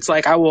place. It's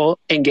like I will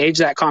engage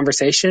that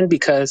conversation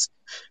because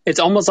it's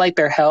almost like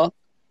their health.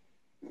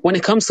 When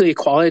it comes to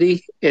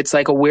equality, it's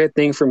like a weird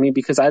thing for me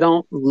because I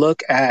don't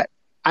look at,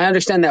 I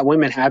understand that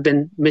women have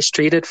been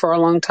mistreated for a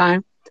long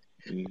time,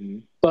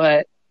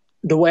 but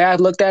the way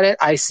I've looked at it,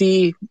 I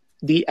see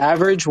the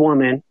average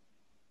woman,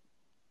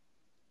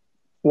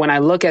 when I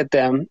look at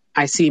them,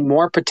 I see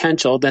more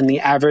potential than the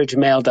average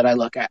male that I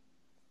look at.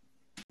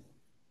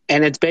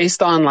 And it's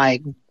based on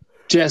like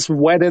just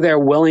whether they're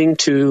willing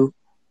to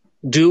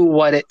do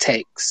what it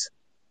takes.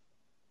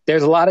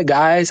 There's a lot of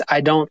guys I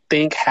don't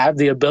think have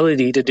the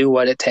ability to do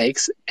what it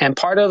takes. And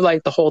part of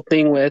like the whole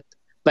thing with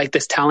like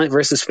this talent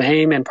versus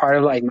fame, and part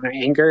of like my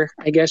anger,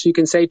 I guess you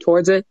can say,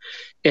 towards it,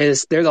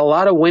 is there's a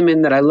lot of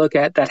women that I look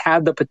at that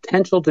have the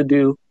potential to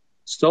do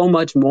so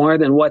much more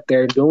than what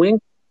they're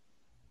doing,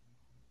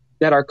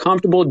 that are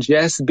comfortable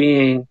just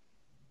being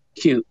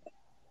cute,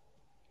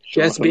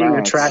 just being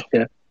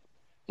attractive.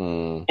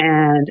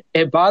 And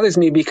it bothers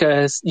me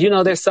because,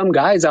 there's some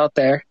guys out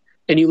there,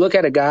 and you look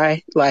at a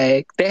guy,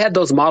 like they had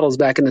those models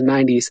back in the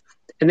 90s,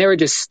 and they were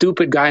just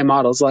stupid guy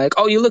models. Like,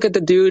 oh, you look at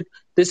the dude,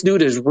 this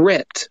dude is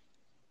ripped.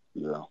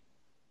 Yeah.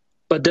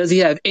 But does he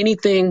have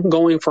anything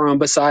going for him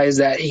besides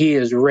that he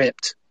is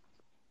ripped?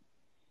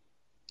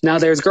 Now,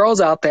 there's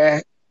girls out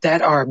there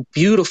that are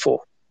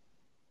beautiful.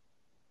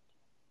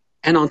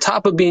 And on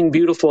top of being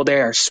beautiful,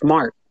 they are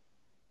smart.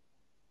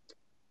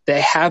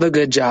 They have a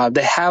good job.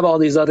 They have all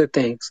these other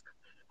things.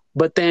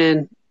 But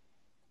then,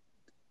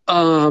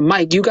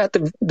 Mike, you got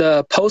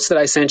the post that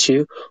I sent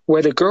you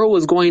where the girl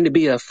was going to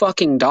be a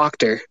fucking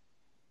doctor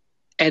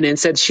and then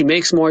said she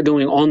makes more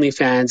doing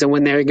OnlyFans. And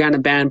when they were going to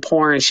ban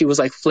porn, she was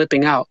like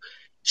flipping out.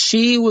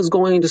 She was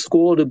going to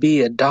school to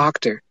be a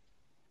doctor.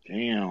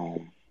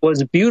 Damn.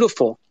 Was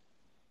beautiful,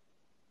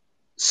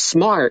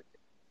 smart,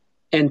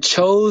 and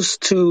chose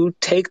to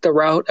take the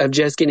route of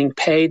just getting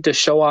paid to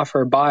show off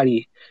her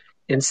body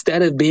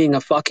instead of being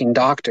a fucking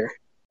doctor.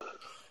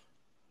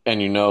 And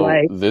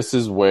this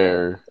is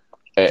where,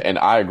 and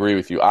I agree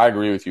with you. I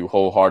agree with you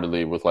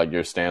wholeheartedly with like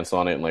your stance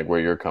on it and like where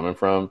you're coming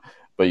from.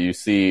 But you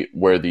see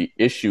where the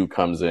issue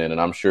comes in, and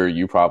I'm sure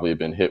you probably have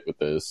been hit with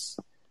this.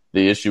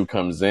 The issue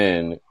comes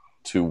in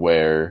to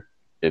where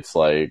it's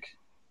like,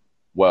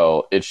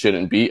 well, it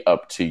shouldn't be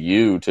up to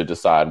you to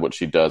decide what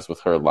she does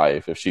with her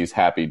life. If she's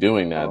happy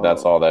doing that,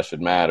 that's all that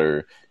should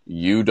matter.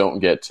 You don't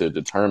get to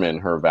determine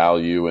her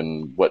value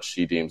and what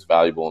she deems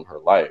valuable in her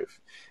life.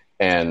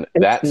 And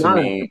that to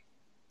me,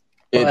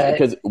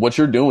 because what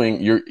you're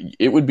doing,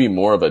 it would be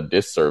more of a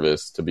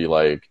disservice to be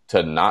like,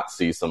 to not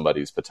see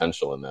somebody's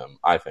potential in them,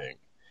 I think.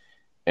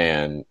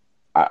 And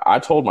I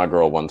told my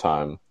girl one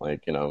time,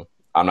 like,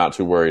 I'm not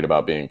too worried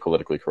about being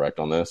politically correct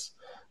on this.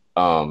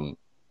 I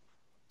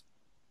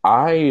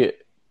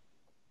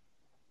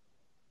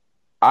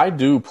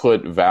do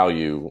put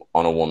value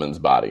on a woman's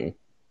body.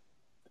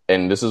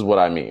 And this is what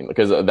I mean,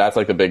 because that's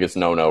like the biggest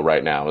no-no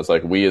right now. It's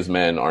like we as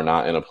men are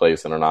not in a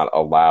place and are not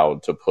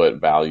allowed to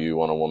put value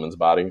on a woman's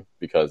body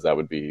because that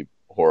would be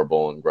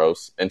horrible and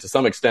gross. And to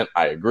some extent,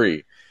 I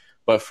agree.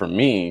 But for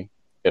me,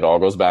 it all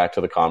goes back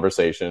to the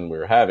conversation we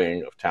were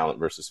having of talent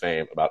versus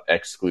fame about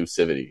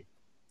exclusivity.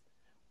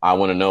 I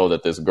want to know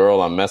that this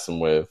girl I'm messing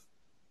with,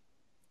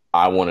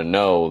 I want to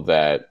know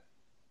that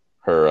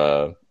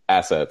her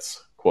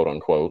assets, quote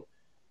unquote,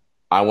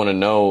 I want to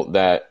know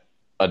that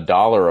a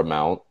dollar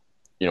amount,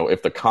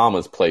 if the comma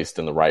is placed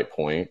in the right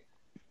point,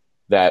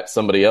 that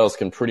somebody else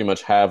can pretty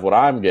much have what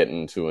I'm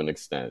getting to an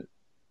extent.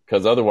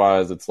 Because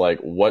otherwise it's like,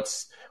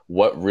 what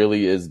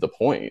really is the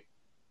point?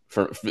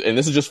 And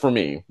this is just for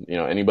me,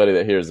 anybody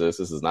that hears this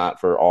is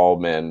not for all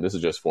men. This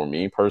is just for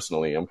me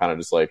personally. I'm kind of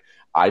just like,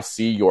 I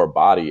see your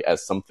body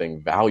as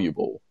something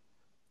valuable.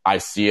 I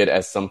see it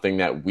as something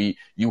that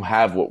you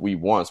have what we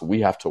want. So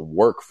we have to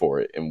work for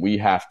it. And we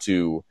have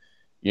to,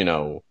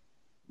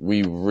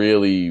 we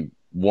really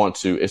want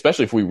to,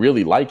 especially if we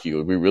really like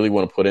you, if we really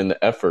want to put in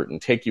the effort and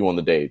take you on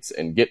the dates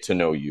and get to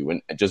know you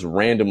and just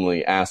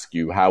randomly ask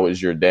you, how is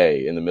your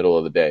day in the middle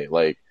of the day?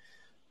 Like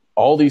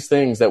all these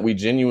things that we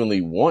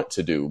genuinely want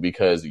to do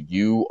because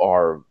you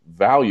are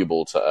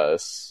valuable to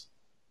us,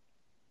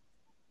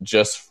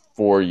 just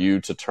for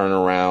you to turn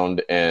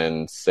around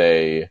and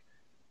say,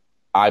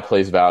 I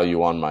place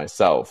value on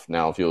myself.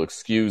 Now, if you'll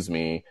excuse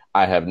me,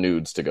 I have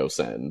nudes to go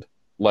send.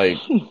 Like,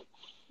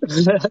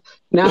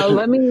 now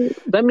let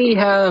me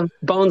have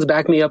Bones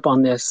back me up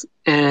on this.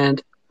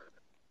 And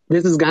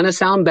this is gonna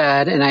sound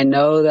bad, and I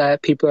know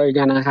that people are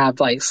gonna have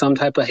like some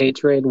type of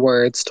hatred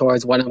words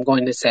towards what I'm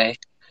going to say.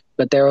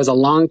 But there was a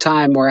long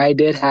time where I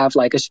did have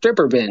like a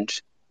stripper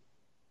binge.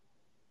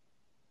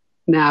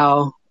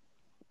 Now,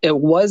 it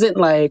wasn't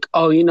like,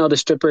 the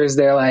strippers,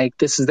 they're like,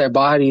 this is their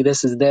body,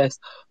 this is this.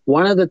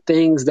 One of the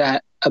things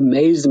that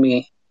amazed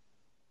me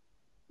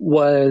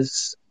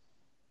was,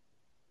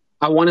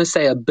 I want to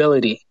say,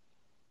 ability.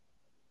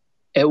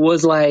 It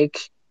was like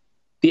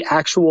the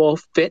actual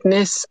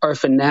fitness or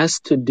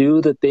finesse to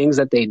do the things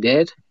that they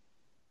did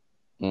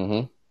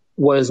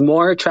was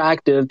more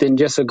attractive than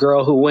just a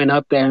girl who went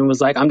up there and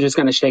was like, I'm just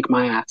going to shake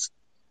my ass.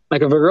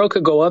 Like if a girl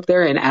could go up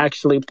there and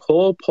actually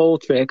pull pole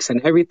tricks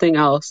and everything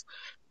else,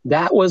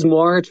 that was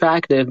more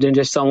attractive than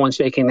just someone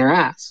shaking their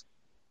ass.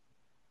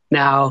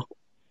 Now,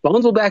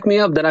 Bones will back me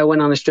up that I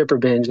went on a stripper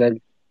binge. I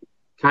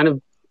kind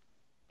of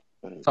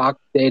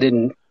talked, dated,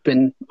 and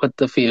been with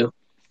a few.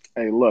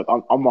 Hey, look,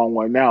 I'm on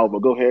one now, but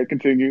go ahead,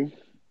 continue.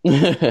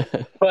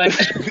 But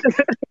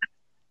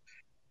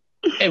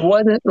it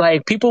wasn't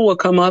like people would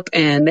come up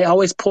and they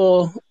always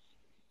pull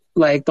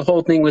like the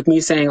whole thing with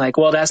me saying like,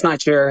 well, that's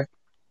not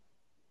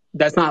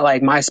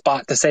like my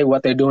spot to say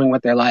what they're doing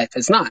with their life.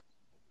 It's not.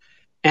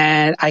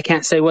 And I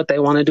can't say what they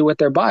want to do with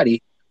their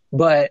body.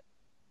 But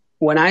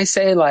when I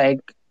say like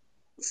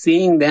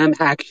seeing them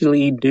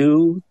actually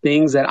do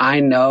things that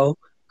I know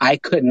I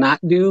could not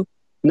do,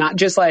 not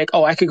just like,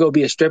 I could go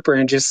be a stripper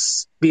and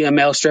just be a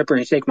male stripper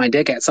and shake my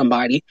dick at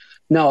somebody.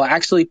 No,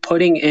 actually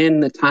putting in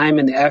the time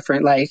and the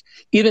effort. Like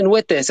even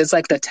with this, it's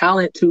like the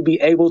talent to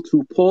be able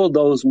to pull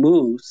those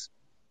moves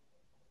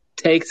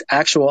takes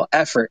actual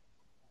effort.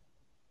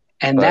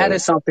 And that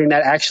is something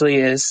that actually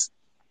is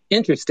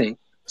interesting.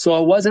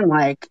 So it wasn't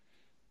like,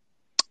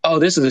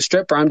 this is a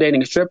stripper, I'm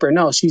dating a stripper.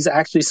 No, she's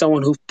actually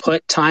someone who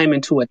put time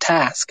into a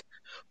task,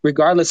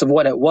 regardless of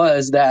what it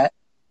was, that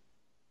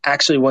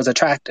actually was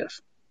attractive.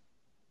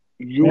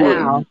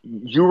 Now,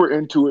 you were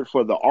into it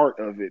for the art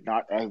of it,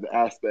 not as the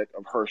aspect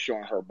of her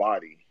showing her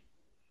body.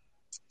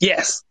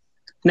 yes.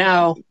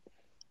 Now,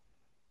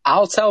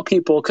 I'll tell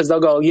people because they'll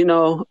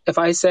go, if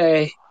I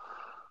say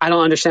I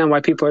don't understand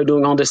why people are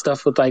doing all this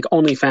stuff with like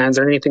OnlyFans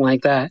or anything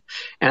like that,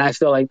 and I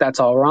feel like that's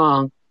all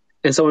wrong.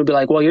 And someone would be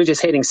like, well, you're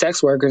just hating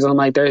sex workers. And I'm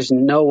like, there's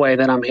no way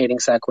that I'm hating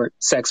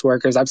sex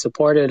workers. I've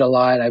supported a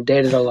lot. I've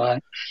dated a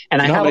lot. And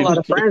I have a lot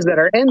of friends that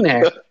are in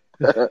there.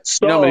 So,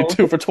 you know how many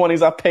 2 for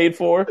 20s I paid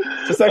for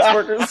sex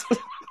workers?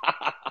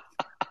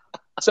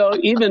 So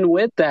even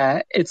with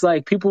that, it's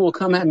like people will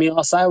come at me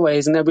all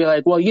sideways and they'll be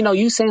like, well,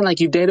 you saying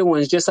like you've dated one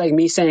is just like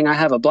me saying I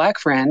have a black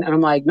friend. And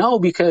I'm like, no,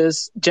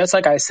 because just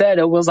like I said,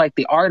 it was like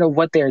the art of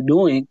what they're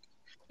doing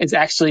is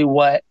actually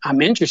what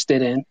I'm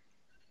interested in.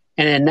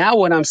 And then now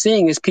what I'm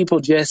seeing is people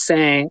just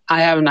saying,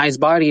 I have a nice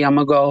body. I'm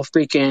going to go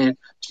freaking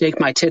shake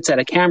my tits at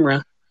a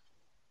camera.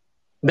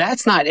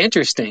 That's not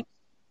interesting.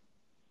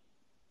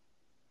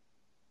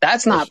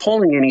 That's not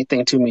pulling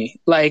anything to me.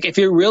 Like, if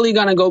you're really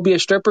going to go be a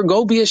stripper,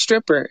 go be a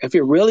stripper. If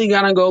you're really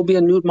going to go be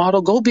a nude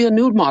model, go be a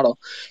nude model.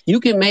 You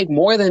can make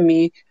more than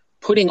me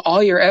putting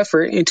all your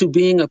effort into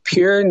being a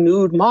pure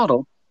nude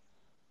model.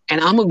 And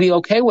I'm going to be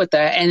okay with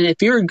that. And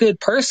if you're a good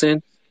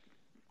person,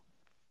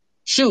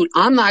 shoot,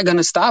 I'm not going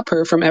to stop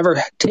her from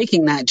ever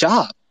taking that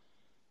job.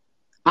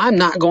 I'm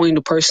not going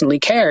to personally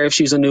care if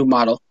she's a nude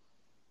model.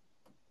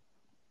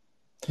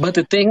 But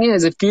the thing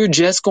is, if you're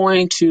just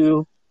going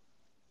to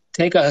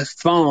take a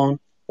phone,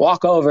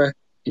 walk over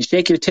and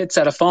shake your tits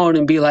at a phone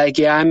and be like,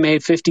 yeah, I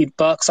made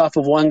 $50 off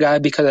of one guy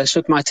because I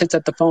shook my tits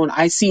at the phone.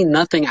 I see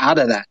nothing out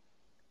of that.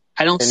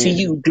 I don't see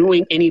you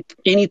doing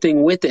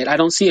anything with it. I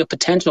don't see a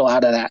potential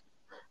out of that.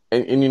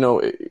 And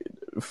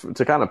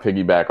to kind of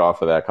piggyback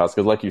off of that, because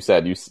like you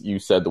said, you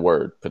said the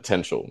word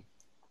potential.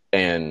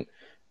 And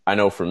I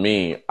know for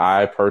me,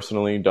 I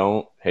personally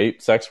don't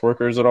hate sex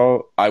workers at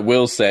all. I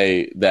will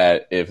say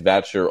that if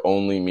that's your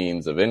only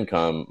means of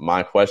income,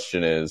 my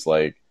question is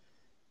like,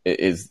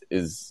 is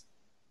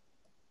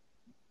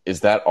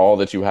that all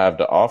that you have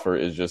to offer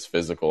is just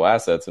physical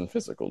assets and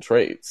physical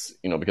traits?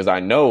 Because I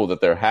know that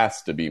there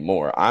has to be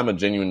more. I'm a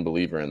genuine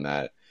believer in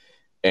that.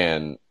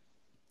 And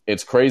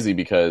it's crazy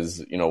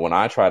because, when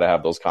I try to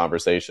have those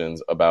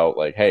conversations about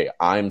like, hey,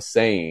 I'm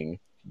saying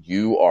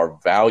you are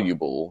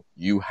valuable,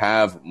 you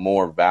have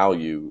more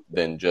value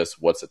than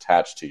just what's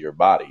attached to your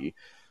body,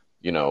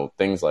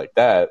 things like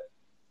that,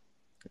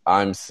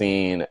 I'm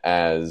seen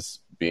as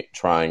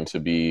trying to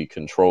be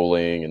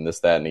controlling and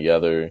this, that, and the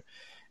other.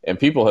 And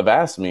people have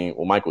asked me,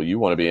 well, Michael, you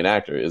want to be an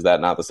actor. Is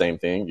that not the same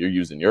thing? You're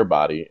using your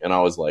body. And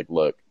I was like,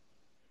 look,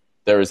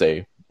 there is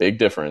a big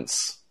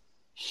difference,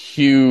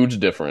 huge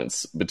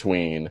difference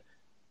between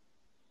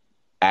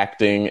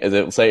acting.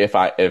 Say if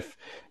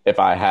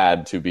I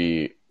had to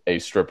be a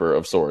stripper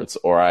of sorts,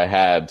 or I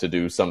had to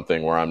do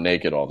something where I'm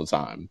naked all the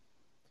time,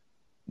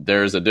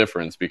 there's a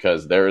difference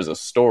because there is a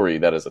story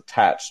that is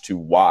attached to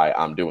why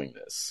I'm doing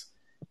this.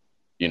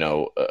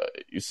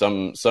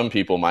 Some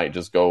people might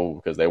just go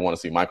because they want to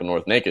see Michael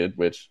North naked,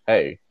 which,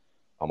 hey,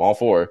 I'm all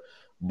for.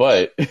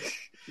 But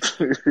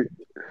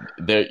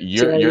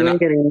you're not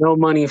getting no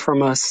money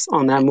from us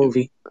on that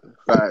movie.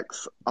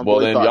 Facts. Well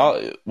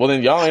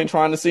then y'all ain't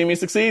trying to see me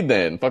succeed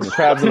then. Fucking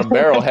crabs in a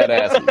barrel head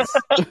asses.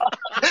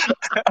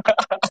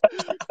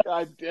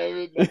 God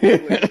damn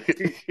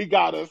it. He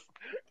got us.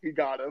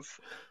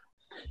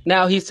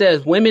 Now he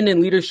says women in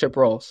leadership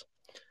roles.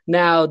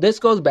 Now, this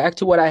goes back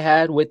to what I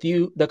had with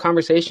you, the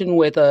conversation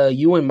with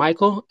you and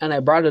Michael, and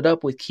I brought it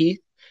up with Keith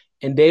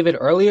and David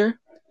earlier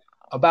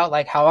about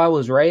like how I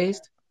was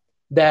raised,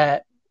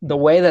 that the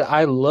way that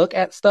I look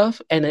at stuff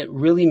and it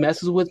really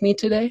messes with me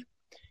today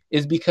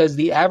is because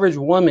the average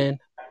woman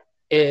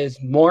is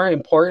more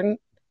important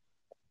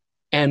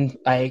and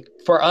like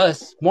for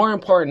us, more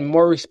important,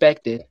 more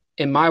respected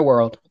in my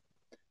world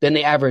than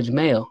the average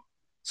male.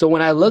 So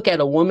when I look at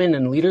a woman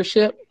in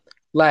leadership,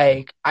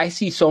 like I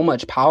see so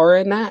much power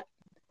in that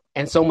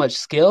and so much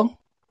skill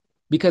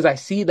because I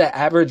see the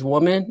average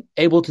woman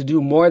able to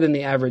do more than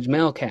the average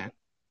male can.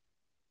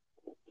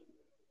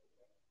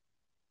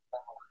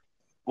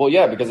 Well,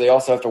 yeah, because they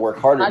also have to work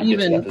harder. Not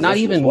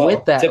even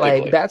with that.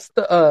 Typically. Like that's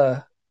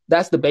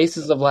the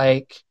basis of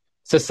like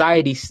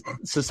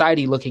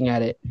society looking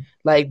at it.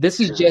 Like this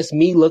is just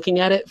me looking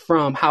at it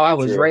from how I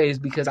was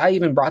raised, because I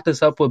even brought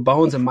this up with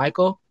Bones and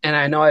Michael, and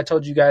I know I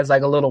told you guys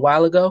like a little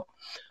while ago,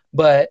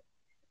 but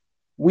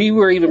we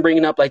were even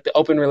bringing up like the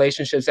open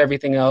relationships,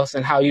 everything else,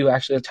 and how you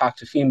actually talk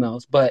to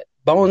females. But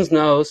Bones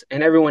knows,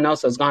 and everyone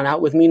else that's gone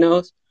out with me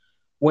knows,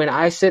 when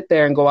I sit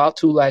there and go out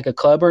to like a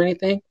club or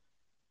anything,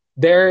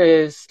 there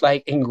is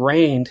like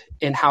ingrained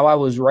in how I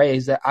was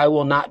raised that I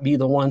will not be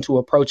the one to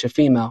approach a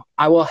female.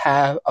 I will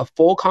have a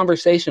full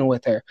conversation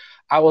with her.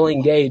 I will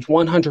engage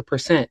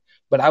 100%,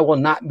 but I will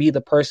not be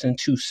the person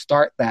to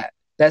start that.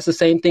 That's the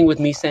same thing with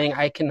me saying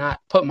I cannot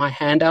put my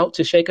hand out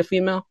to shake a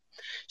female.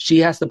 She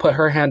has to put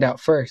her hand out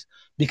first,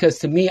 because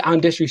to me,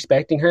 I'm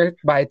disrespecting her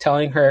by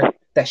telling her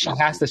that she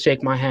has to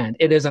shake my hand.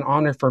 It is an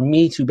honor for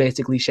me to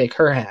basically shake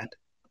her hand.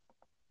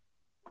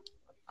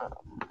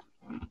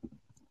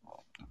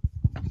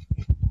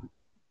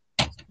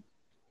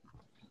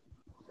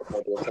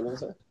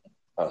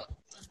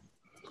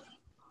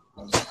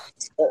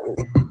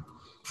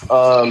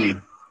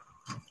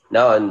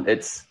 No, and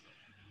it's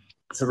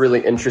a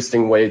really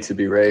interesting way to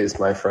be raised,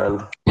 my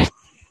friend.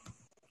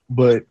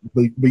 But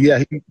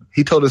yeah,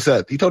 he told us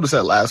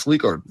that last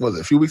week, or was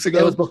it a few weeks ago?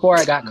 It was before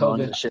I got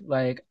COVID.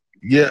 Like,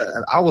 yeah,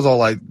 and I was all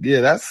like,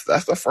 yeah, that's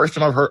the first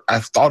time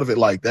I've thought of it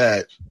like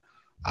that.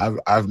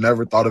 I've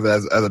never thought of it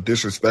as a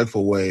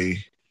disrespectful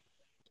way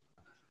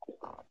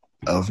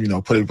of, you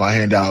know, putting my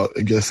hand out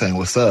and just saying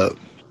what's up.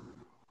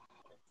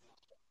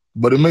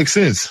 But it makes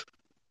sense.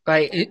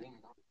 Like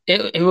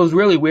it was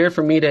really weird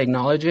for me to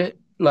acknowledge it,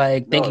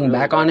 like thinking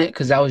back on it,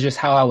 because that was just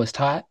how I was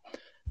taught.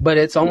 But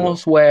it's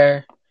almost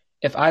where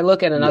if I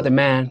look at another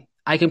man,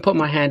 I can put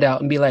my hand out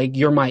and be like,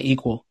 you're my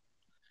equal.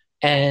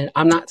 And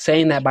I'm not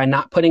saying that by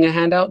not putting a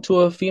hand out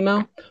to a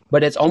female,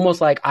 but it's almost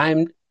like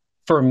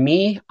for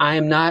me,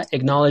 I'm not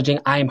acknowledging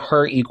I'm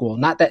her equal.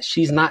 Not that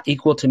she's not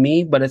equal to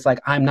me, but it's like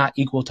I'm not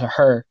equal to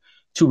her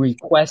to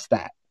request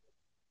that.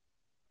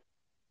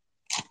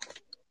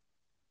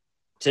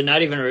 To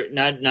not even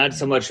not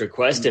so much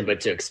request it,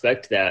 but to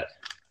expect that.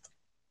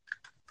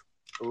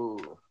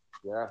 Ooh,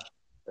 yeah,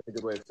 that's a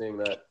good way of saying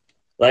that.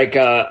 Like,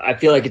 I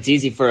feel like it's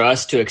easy for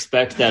us to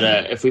expect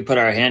that if we put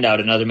our hand out,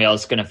 another male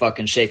is gonna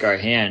fucking shake our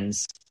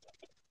hands.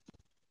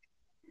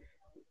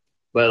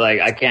 But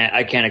like, I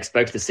can't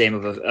expect the same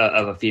of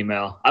a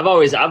female. I've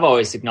always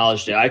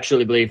acknowledged it. I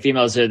truly believe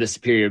females are the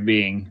superior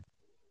being.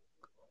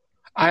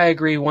 I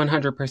agree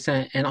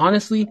 100%. And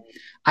honestly,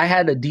 I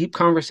had a deep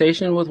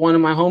conversation with one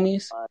of my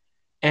homies,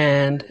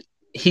 and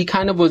he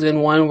kind of was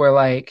in one where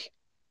like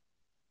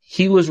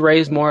he was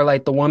raised more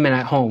like the woman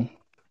at home.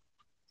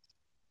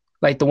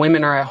 Like the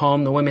women are at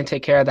home, the women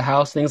take care of the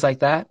house, things like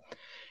that.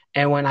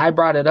 And when I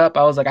brought it up,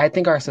 I was like, I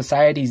think our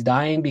society's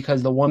dying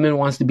because the woman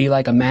wants to be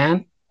like a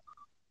man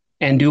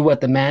and do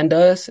what the man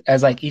does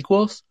as like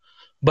equals.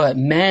 But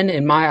men,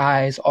 in my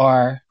eyes,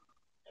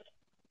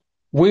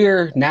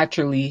 we're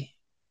naturally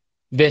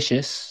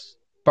vicious,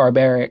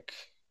 barbaric,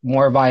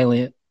 more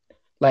violent.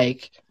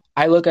 Like,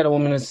 I look at a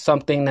woman as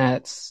something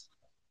that's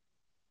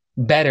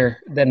better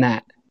than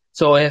that.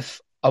 So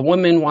if a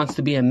woman wants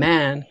to be a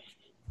man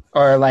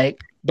or like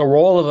the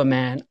role of a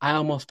man, I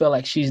almost feel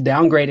like she's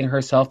downgrading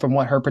herself from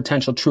what her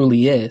potential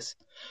truly is.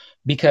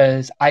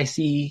 Because I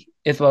see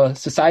if a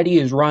society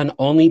is run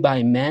only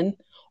by men,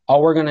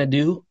 all we're going to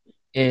do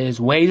is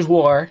wage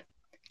war,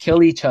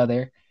 kill each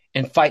other,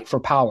 and fight for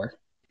power.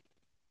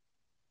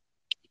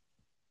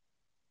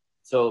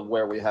 So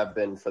where we have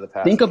been for the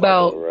past. Think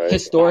about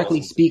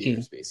historically speaking,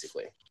 years,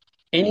 basically.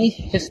 Any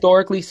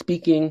historically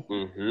speaking,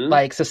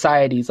 like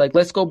societies, like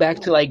let's go back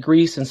to like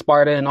Greece and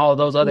Sparta and all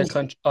those other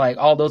countries, like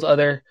all those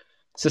other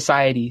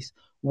societies.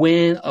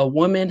 When a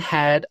woman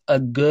had a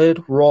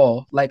good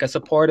role, like a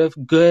supportive,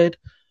 good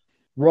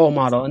role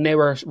model, and they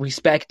were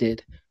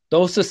respected,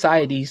 those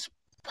societies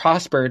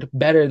prospered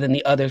better than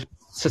the other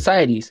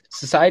societies.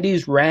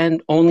 Societies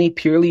ran only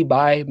purely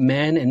by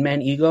men and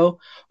men ego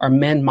or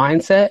men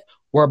mindset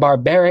were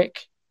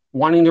barbaric,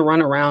 wanting to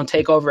run around,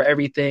 take over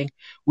everything.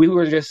 We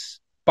were just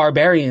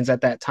barbarians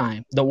at that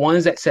time. The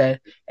ones that said,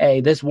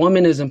 hey, this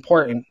woman is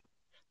important.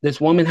 This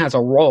woman has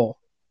a role.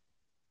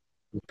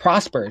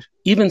 Prospered.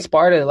 Even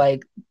Sparta,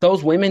 like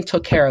those women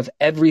took care of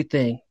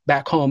everything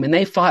back home and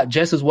they fought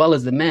just as well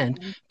as the men,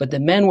 but the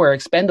men were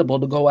expendable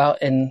to go out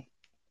and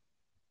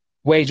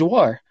wage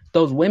war.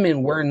 Those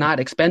women were not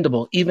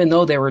expendable, even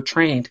though they were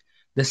trained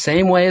the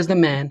same way as the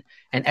men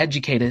and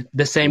educated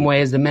the same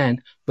way as the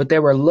men, but they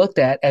were looked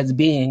at as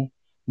being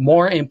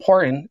more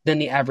important than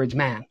the average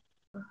man.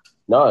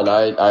 No, and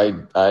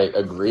I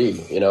agree,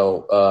 you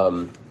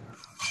know,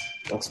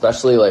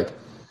 especially like,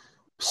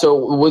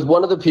 so with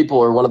one of the people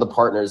or one of the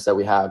partners that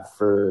we have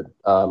for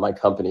my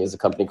company is a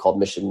company called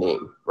Mission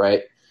Neem,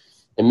 right?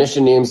 And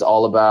Mission Neem's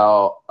all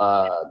about,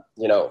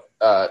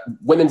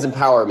 women's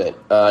empowerment.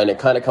 And it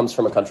kind of comes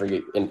from a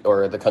country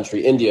the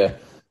country India,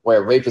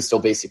 where rape is still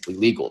basically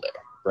legal there,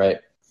 right?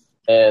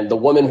 And the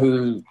woman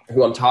who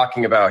I'm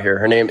talking about here,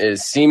 her name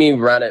is Simi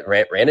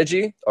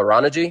Ranaji.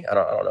 I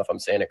don't know if I'm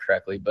saying it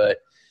correctly, but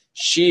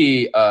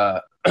she,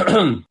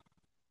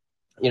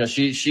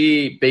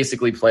 she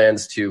basically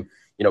plans to,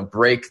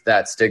 break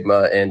that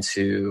stigma and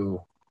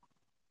to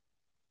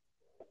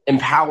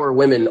empower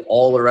women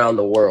all around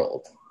the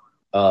world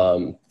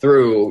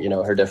through,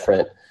 her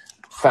different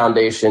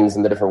foundations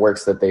and the different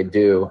works that they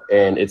do.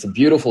 And it's a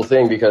beautiful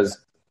thing because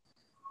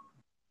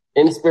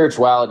in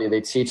spirituality,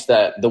 they teach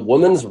that the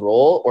woman's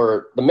role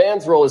or the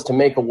man's role is to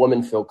make a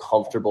woman feel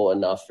comfortable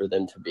enough for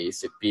them to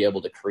be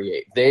able to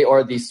create. They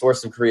are the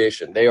source of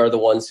creation. They are the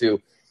ones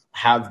who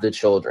have the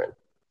children,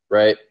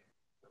 right?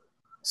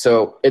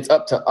 So it's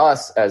up to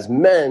us as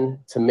men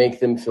to make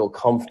them feel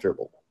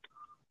comfortable.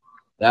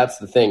 That's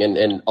the thing.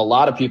 And a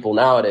lot of people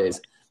nowadays,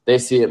 they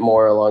see it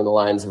more along the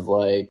lines of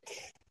like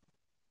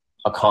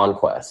a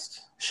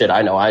conquest. Shit,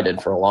 I know I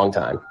did for a long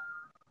time.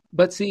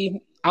 But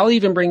see, I'll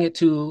even bring it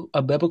to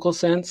a biblical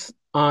sense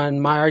on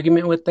my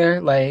argument with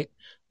there. Like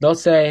they'll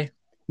say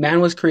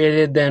man was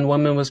created, then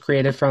woman was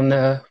created from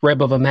the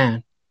rib of a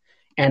man.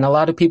 And a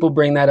lot of people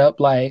bring that up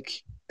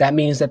like that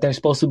means that they're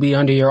supposed to be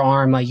under your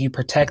arm, like you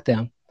protect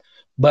them.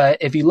 But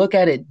if you look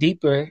at it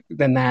deeper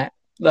than that,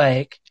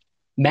 like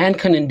man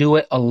couldn't do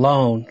it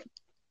alone.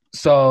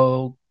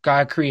 So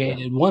God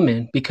created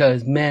woman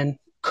because men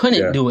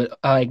couldn't do it.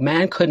 Like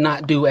man could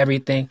not do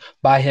everything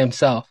by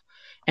himself.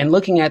 And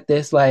looking at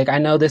this, like I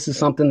know this is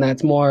something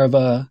that's more of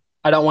a,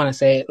 I don't want to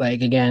say it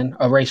like, again,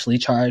 a racially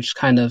charged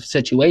kind of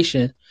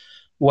situation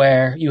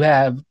where you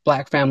have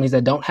black families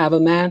that don't have a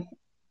man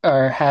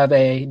or have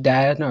a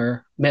dad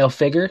or male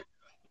figure.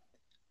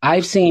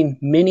 I've seen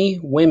many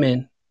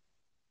women,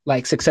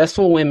 like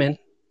successful women,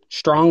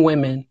 strong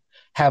women,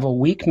 have a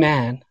weak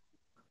man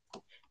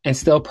and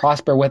still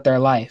prosper with their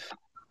life.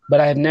 But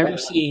I have never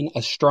seen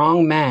a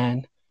strong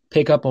man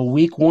pick up a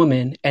weak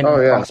woman and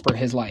prosper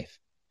his life.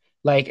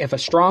 Like if a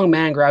strong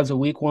man grabs a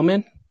weak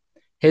woman,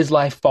 his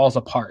life falls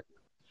apart.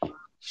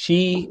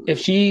 If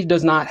she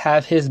does not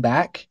have his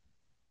back,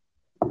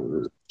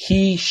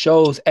 he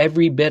shows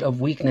every bit of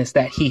weakness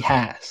that he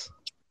has.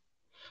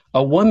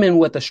 A woman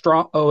with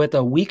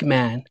a weak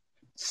man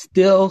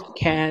still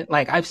can,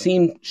 like I've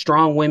seen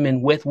strong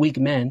women with weak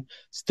men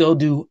still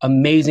do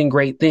amazing,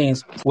 great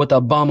things with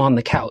a bum on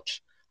the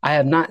couch. I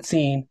have not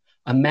seen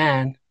a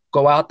man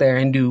go out there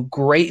and do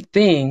great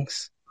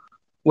things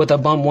with a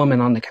bum woman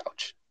on the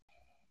couch.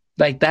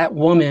 Like that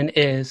woman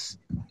is,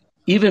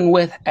 even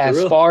with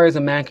as far as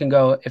a man can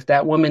go, if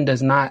that woman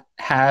does not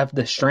have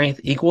the strength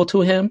equal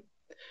to him,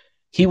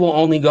 he will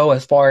only go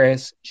as far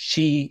as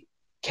she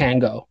can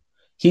go.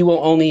 He will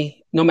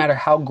only, no matter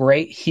how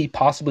great he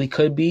possibly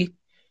could be,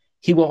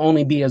 he will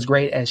only be as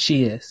great as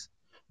she is.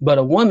 But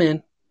a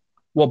woman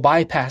will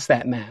bypass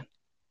that man.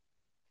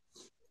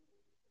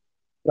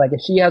 Like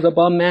if she has a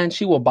bum man,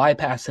 she will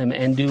bypass him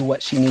and do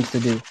what she needs to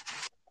do.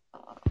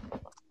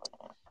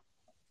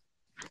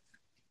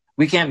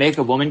 We can't make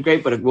a woman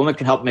great, but a woman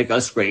can help make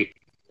us great.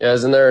 Yeah,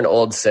 isn't there an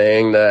old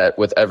saying that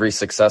with every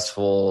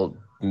successful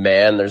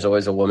man, there's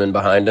always a woman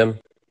behind him?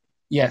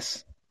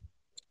 Yes.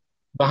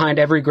 Behind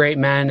every great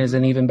man is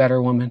an even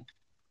better woman.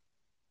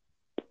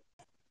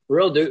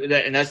 Real dude,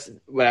 and that's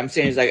what I'm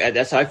saying is like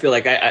that's how I feel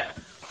like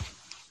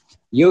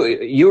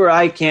you or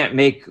I can't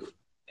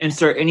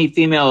insert any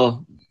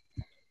female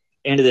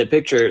into the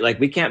picture. Like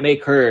we can't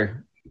make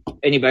her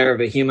any better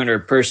of a human or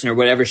person or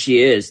whatever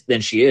she is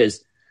than she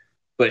is,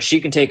 but she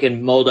can take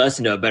and mold us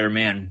into a better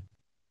man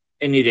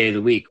any day of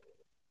the week,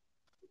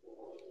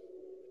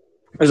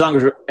 as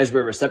long as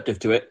we're receptive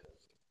to it.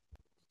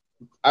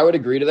 I would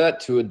agree to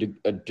that to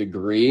a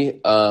degree.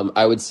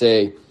 I would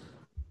say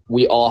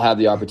we all have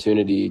the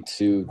opportunity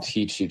to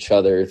teach each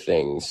other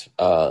things.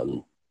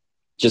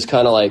 Just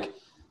kind of like,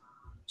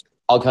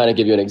 I'll kind of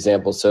give you an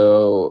example.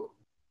 So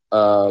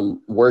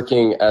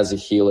working as a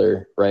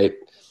healer, right?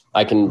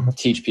 I can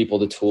teach people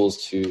the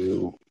tools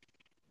to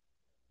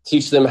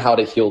teach them how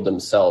to heal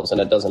themselves.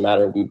 And it doesn't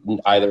matter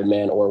either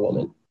man or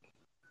woman.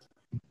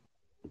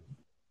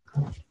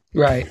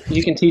 Right.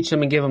 You can teach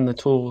them and give them the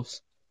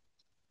tools.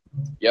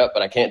 Yep,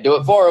 but I can't do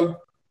it for them.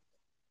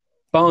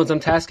 Bones,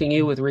 I'm tasking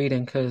you with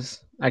reading because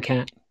I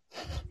can't.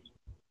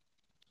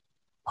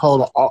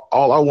 Hold on.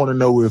 All I want to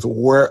know is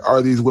where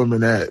are these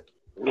women at?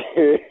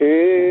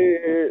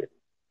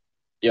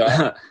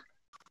 Yeah.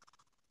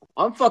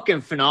 I'm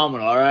fucking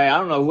phenomenal, all right? I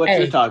don't know what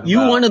you're talking about. You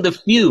one of the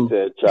few.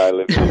 Said try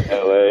living in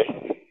LA.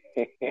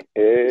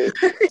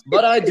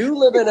 But I do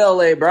live in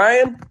LA,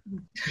 Brian.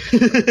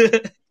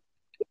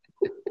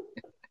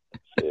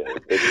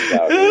 Bitches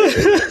out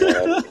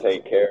here,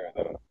 take care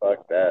of them.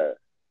 Fuck that.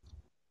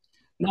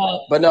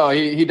 No, but no,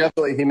 he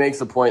definitely he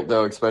makes a point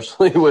though,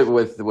 especially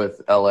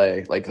with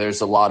LA. Like,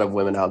 there's a lot of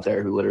women out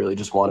there who literally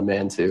just want a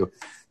man to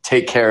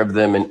take care of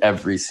them in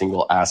every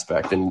single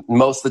aspect, and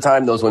most of the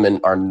time, those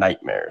women are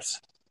nightmares.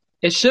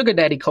 It's sugar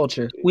daddy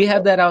culture. We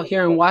have that out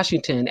here in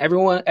Washington.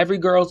 Every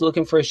girl's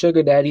looking for a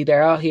sugar daddy.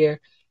 They're out here,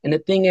 and the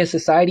thing is,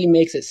 society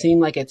makes it seem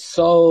like it's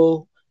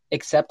so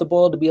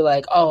acceptable to be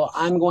like, oh,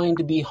 I'm going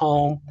to be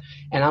home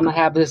and I'm gonna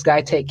have this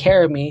guy take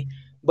care of me.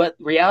 But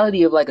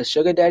reality of like a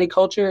sugar daddy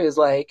culture is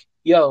like,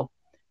 yo,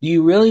 do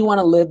you really want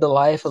to live the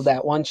life of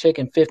that one chick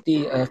in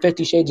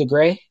 50 Shades of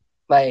Grey?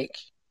 Like,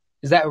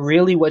 is that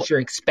really what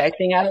you're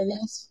expecting out of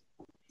this?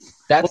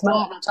 That's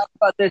not.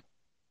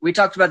 We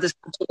talked about this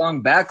so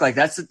long back. Like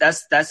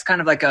that's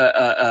kind of like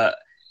a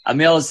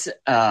male's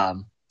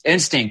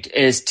instinct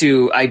is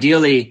to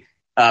ideally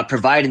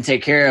provide and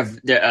take care of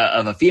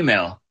a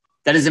female.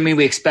 That doesn't mean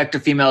we expect a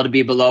female to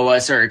be below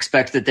us or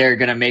expect that they're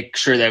going to make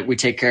sure that we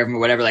take care of them or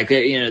whatever. Like,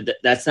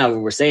 that's not what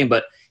we're saying,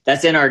 but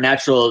that's in our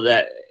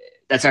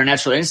that's our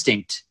natural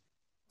instinct.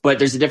 But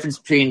there's a difference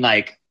between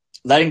like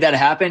letting that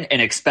happen and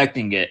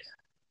expecting it.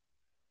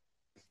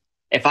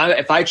 If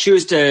I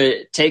choose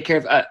to take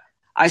care of,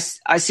 I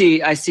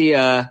see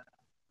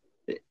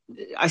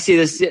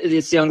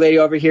this young lady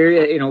over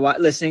here,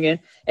 listening in.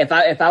 If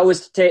I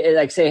was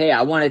to say, hey,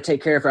 I want to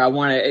take care of her. I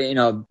want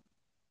to,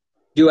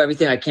 do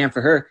everything I can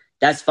for her.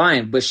 That's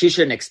fine, but she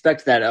shouldn't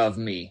expect that of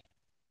me.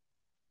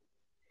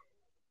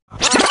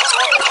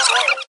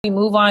 We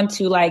move on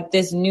to like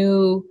this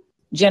new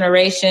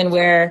generation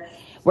where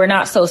we're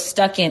not so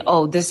stuck in,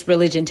 oh, this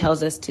religion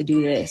tells us to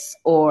do this,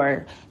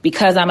 or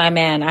because I'm a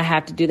man, I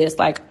have to do this.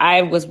 Like,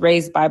 I was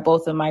raised by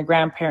both of my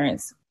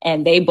grandparents,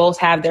 and they both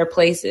have their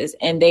places,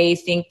 and they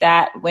think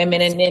that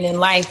women and men in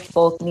life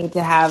both need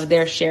to have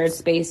their shared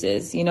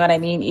spaces. You know what I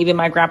mean? Even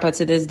my grandpa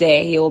to this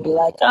day, he will be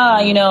like,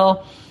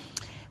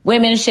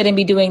 women shouldn't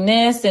be doing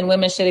this and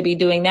women shouldn't be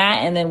doing that.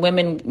 And then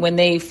women, when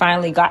they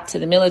finally got to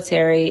the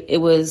military, it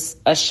was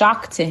a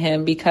shock to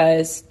him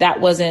because that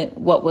wasn't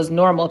what was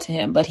normal to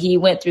him. But he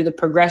went through the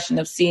progression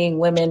of seeing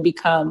women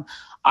become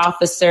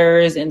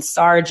officers and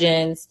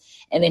sergeants.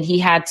 And then he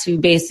had to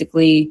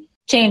basically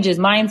change his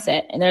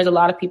mindset. And there's a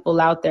lot of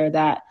people out there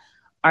that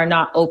are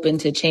not open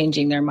to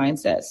changing their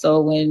mindset.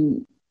 So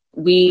when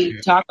we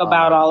talk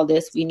about all of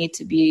this, we need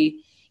to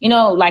be,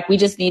 we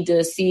just need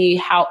to see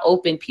how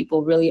open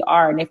people really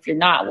are. And if you're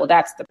not, well,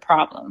 that's the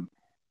problem.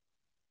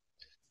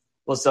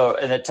 Well,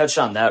 and I touched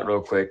on that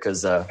real quick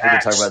because we were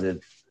talking about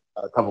it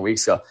a couple of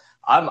weeks ago.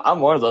 I'm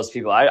one of those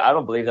people. I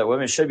don't believe that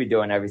women should be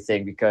doing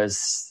everything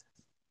because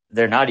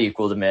they're not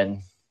equal to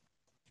men.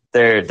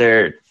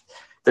 They're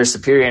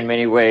superior in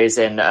many ways,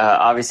 and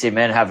obviously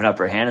men have an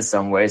upper hand in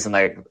some ways. And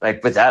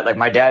like with that, like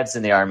my dad's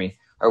in the Army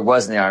or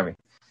was in the Army.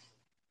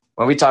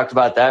 When we talked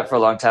about that for a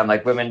long time,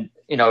 like women,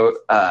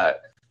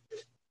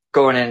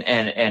 going in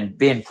and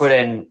being put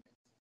in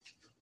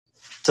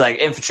to like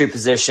infantry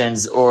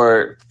positions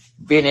or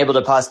being able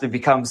to possibly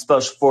become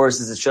special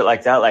forces and shit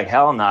like that. Like,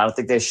 hell no, I don't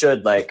think they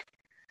should. Like,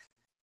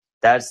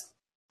 that's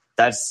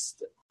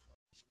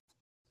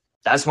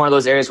one of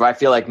those areas where I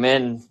feel like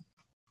men,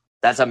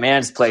 that's a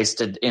man's place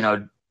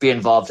to, be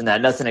involved in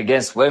that. Nothing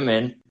against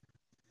women,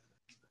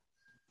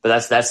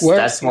 but that's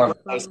more of a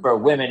place for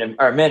women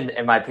or men,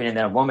 in my opinion,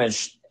 than a woman.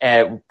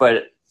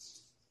 But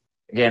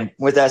again,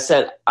 with that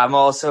said, I'm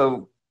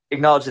also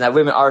acknowledging that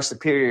women are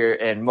superior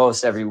in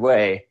most every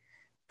way,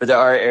 but there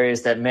are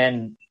areas that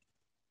men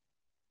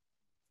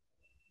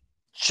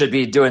should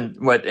be doing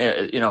what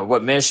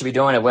men should be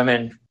doing and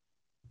women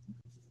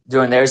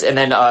doing theirs. And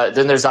then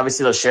there's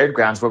obviously those shared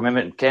grounds where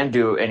women can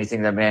do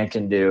anything that a man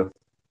can do.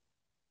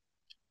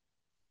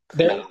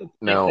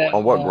 Now,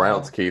 on what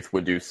grounds, Keith,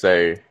 would you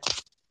say?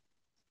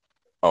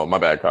 Oh, my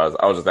bad, Kaz.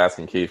 I was just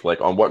asking Keith, like,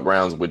 on what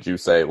grounds would you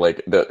say,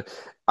 like,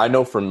 I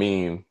know for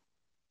me,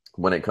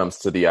 when it comes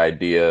to the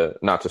idea,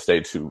 not to stay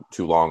too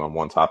long on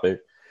one topic,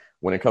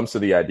 when it comes to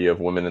the idea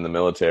of women in the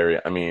military,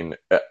 I mean,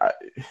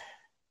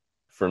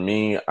 for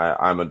me,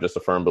 I'm just a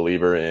firm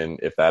believer in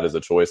if that is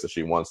a choice that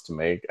she wants to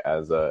make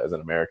as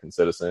an American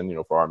citizen,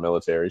 for our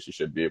military, she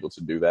should be able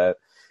to do that.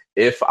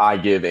 If I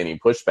give any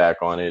pushback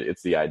on it,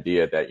 it's the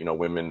idea that,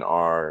 women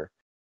are,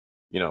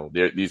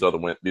 these are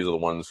the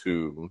ones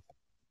who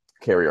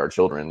carry our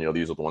children.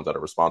 These are the ones that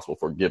are responsible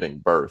for giving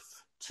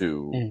birth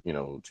to,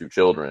 to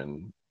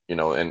children.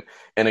 And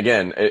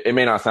again, it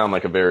may not sound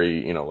like a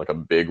very, like a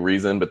big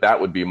reason, but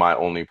that would be my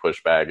only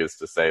pushback is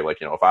to say, like,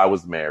 if I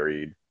was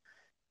married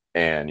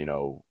and,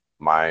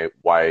 my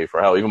wife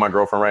or hell, even my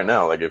girlfriend right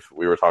now, like if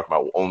we were talking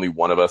about only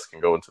one of us can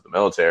go into the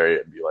military,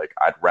 it'd be like,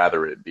 I'd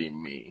rather it be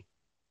me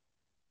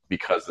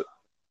because.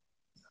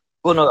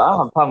 Well, no, I don't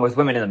have a problem with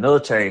women in the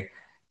military.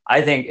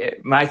 I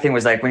think my thing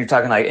was like when you're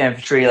talking like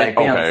infantry, like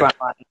being on the front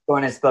line,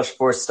 going in special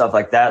forces, stuff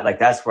like that. Like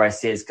that's where I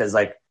see it is because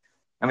like,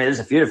 I mean, there's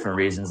a few different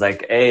reasons.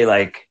 Like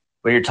like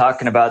when you're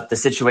talking about the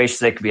situations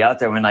that could be out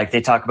there when like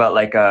they talk about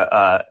like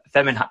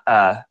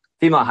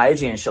female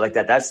hygiene and shit like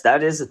that.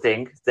 That is a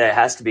thing that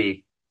has to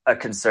be a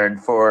concern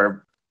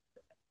for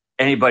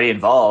anybody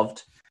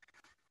involved.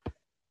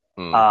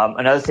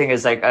 Another thing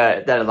is like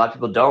that a lot of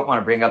people don't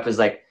want to bring up is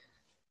like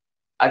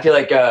I feel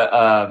like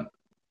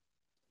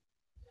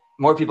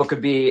more people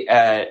could be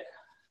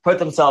put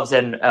themselves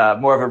in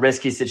more of a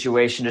risky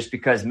situation just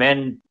because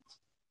men,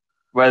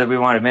 whether we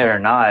want to admit it or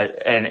not,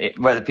 and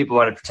whether people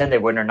want to pretend they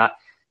wouldn't or not,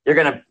 you're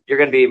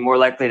gonna be more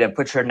likely to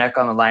put your neck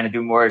on the line and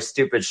do more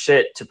stupid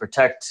shit to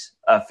protect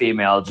a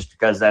female just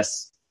because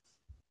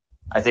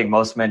I think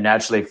most men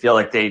naturally feel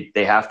like they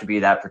have to be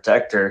that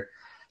protector,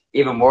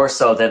 even more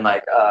so than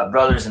like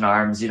brothers in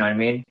arms. You know what I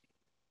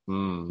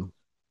mean?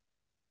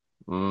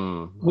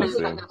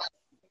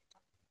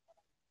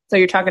 So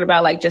you're talking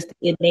about like just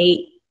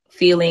innate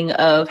feeling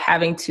of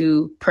having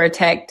to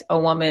protect a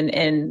woman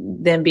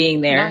and them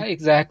being there. Not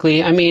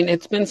exactly. I mean,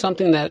 it's been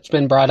something that's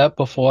been brought up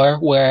before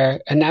where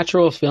a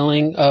natural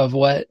feeling of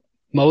what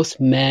most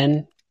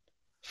men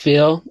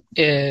feel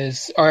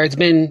is, or it's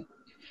been,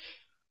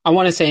 I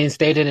want to say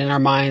instated in our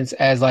minds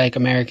as like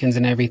Americans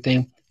and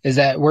everything, is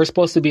that we're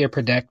supposed to be a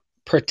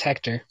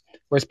protector.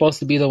 We're supposed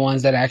to be the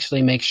ones that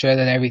actually make sure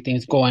that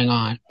everything's going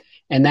on.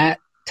 And that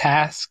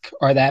task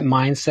or that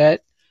mindset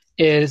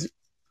is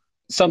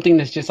something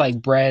that's just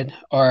like bred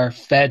or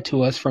fed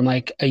to us from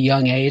like a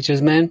young age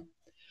as men,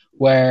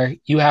 where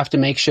you have to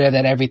make sure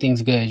that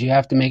everything's good. You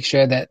have to make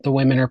sure that the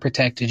women are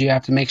protected. You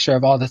have to make sure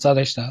of all this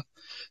other stuff.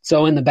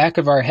 So in the back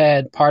of our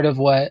head, part of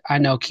what I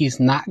know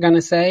Keith's not going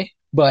to say,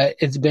 but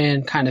it's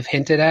been kind of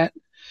hinted at,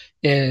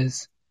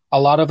 is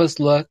a lot of us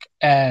look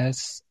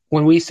as,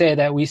 when we say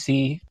that we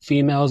see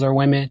females or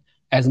women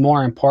as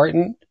more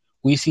important,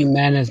 we see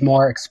men as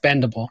more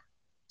expendable.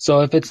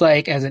 So if it's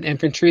like as an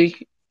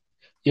infantry,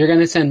 you're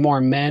going to send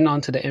more men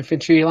onto the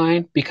infantry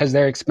line because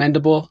they're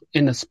expendable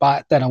in the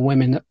spot that a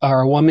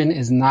woman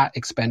is not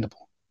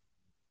expendable.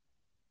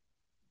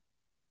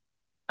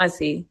 I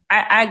see.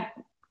 I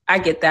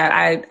get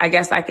that. I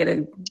guess I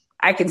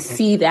can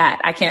see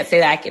that. I can't say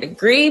that I could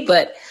agree,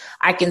 but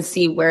I can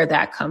see where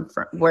that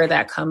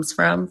comes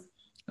from.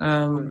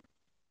 Well,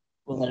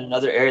 then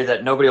another area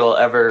that nobody will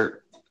ever,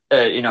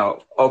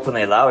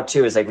 openly allow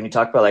too is like when you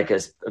talk about like a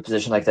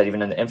position like that,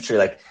 even in the infantry,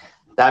 like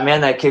that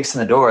man that kicks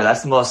in the door,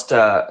 that's the most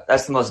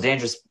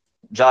dangerous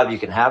job you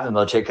can have in the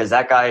military, because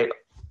that guy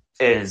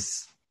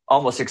is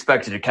almost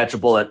expected to catch a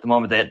bullet the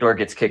moment that door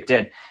gets kicked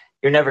in.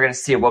 You're never going to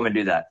see a woman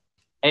do that.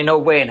 Ain't no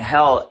way in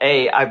hell,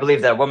 A, I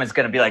believe that woman's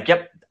going to be like,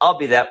 yep, I'll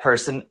be that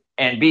person.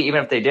 And B,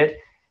 even if they did,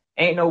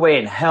 ain't no way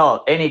in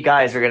hell any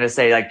guys are going to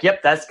say like,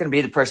 yep, that's going to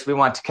be the person we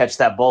want to catch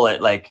that bullet.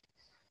 Like,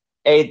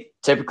 A,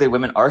 typically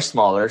women are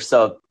smaller.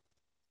 So,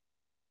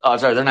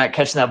 they're not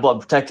catching that bullet,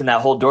 protecting that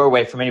whole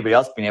doorway from anybody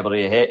else being able to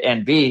get hit.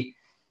 And B,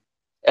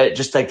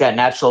 just like that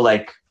natural,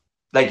 like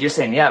you're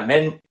saying, yeah,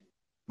 men,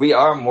 we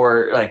are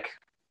more like,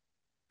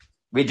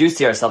 we do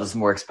see ourselves as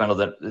more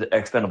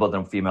expendable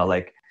than female.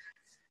 Like,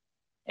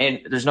 and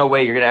there's no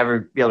way you're going to ever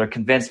be able to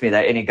convince me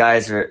that any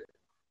guys are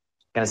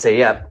going to say,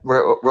 yeah,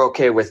 we're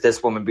okay with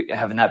this woman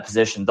having that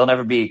position. They'll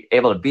never be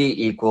able to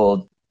be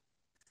equal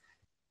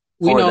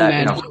for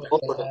that,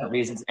 for different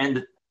reasons,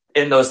 and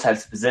in those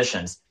types of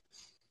positions.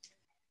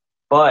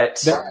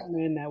 But there are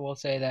men that will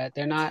say that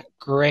they're not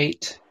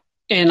great.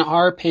 In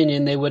our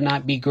opinion, they would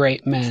not be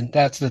great men.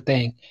 That's the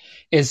thing.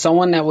 Is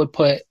someone that would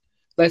put,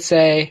 let's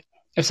say,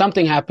 if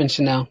something happened,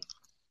 Chanel,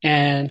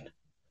 and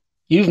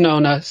you've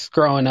known us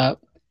growing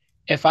up,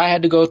 if I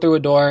had to go through a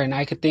door and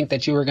I could think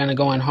that you were going to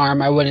go in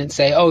harm, I wouldn't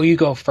say, oh, you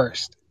go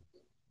first.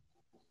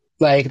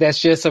 Like, that's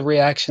just a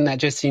reaction that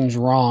just seems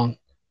wrong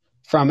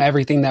from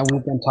everything that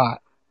we've been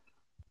taught.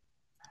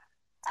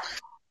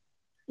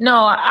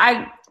 No,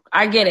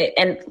 I get it.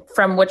 And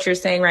from what you're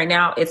saying right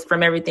now, it's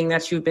from everything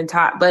that you've been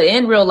taught. But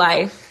in real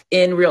life,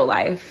 in the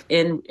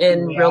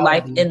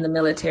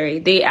military,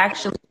 they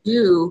actually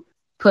do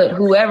put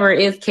whoever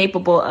is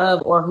capable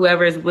of or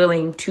whoever is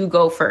willing to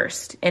go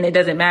first. And it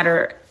doesn't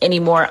matter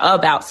anymore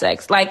about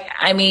sex. Like,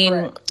 I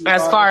mean,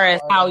 as far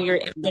as how your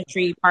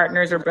infantry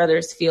partners or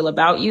brothers feel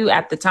about you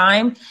at the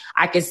time,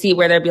 I could see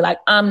where they'd be like,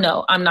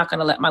 no, I'm not going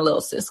to let my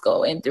little sis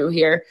go in through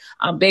here.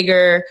 I'm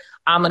bigger.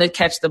 I'm going to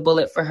catch the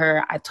bullet for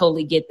her. I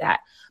totally get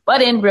that.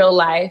 But in real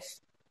life,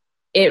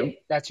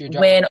 that's your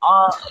job.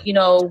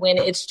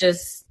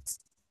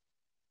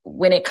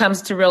 When it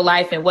comes to real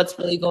life and what's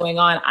really going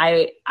on,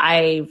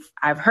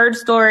 I've heard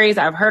stories.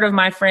 I've heard of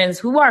my friends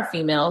who are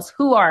females,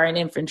 who are in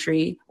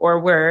infantry or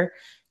were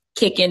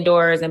kick in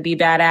doors and be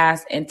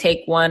badass and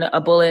take a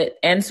bullet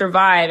and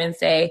survive and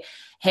say,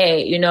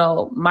 hey,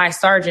 my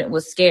sergeant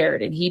was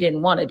scared and he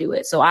didn't want to do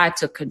it. So I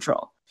took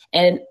control.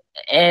 And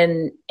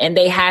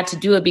they had to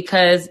do it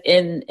because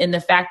in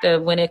the fact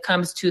of when it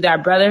comes to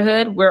that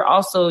brotherhood, we're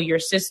also your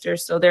sister.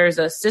 So there's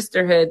a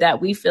sisterhood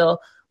that we feel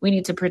we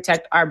need to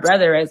protect our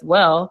brother as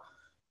well.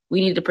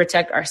 We need to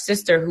protect our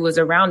sister who is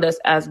around us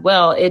as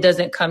well. It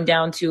doesn't come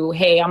down to,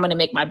 hey, I'm going to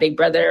make my big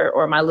brother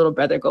or my little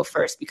brother go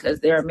first because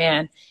they're a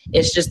man.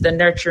 It's just the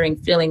nurturing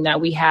feeling that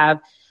we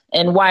have,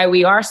 and why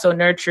we are so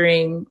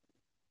nurturing,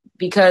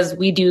 because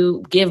we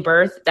do give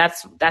birth.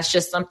 That's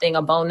just something,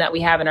 a bone that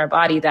we have in our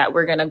body that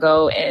we're going to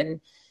go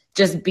and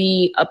just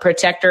be a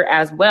protector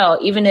as well.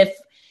 Even if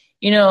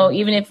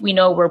we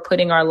know we're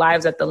putting our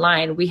lives at the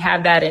line, we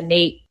have that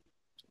innate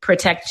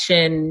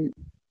protection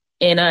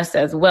in us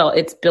as well.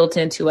 It's built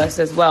into us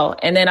as well.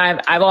 And then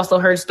I've also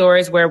heard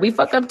stories where we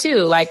fuck up too.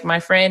 Like my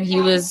friend, he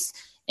was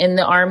in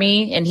the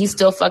Army and he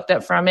still fucked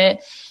up from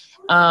it.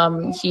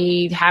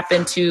 He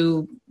happened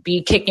to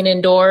be kicking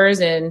in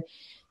doors and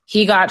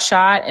he got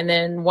shot. And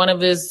then one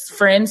of his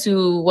friends,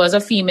 who was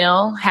a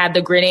female, had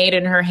the grenade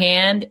in her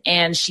hand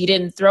and she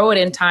didn't throw it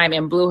in time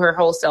and blew her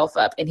whole self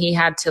up. And he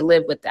had to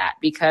live with that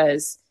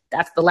because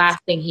that's the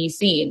last thing he's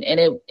seen.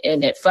 And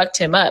it fucked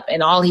him up.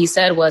 And all he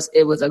said was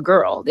it was a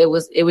girl. It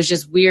was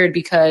just weird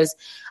because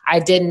I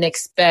didn't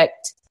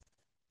expect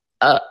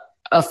a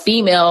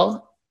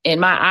female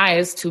in my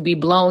eyes to be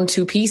blown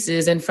to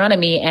pieces in front of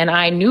me. And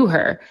I knew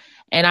her.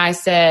 And I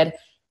said,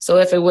 so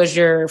if it was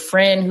your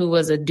friend who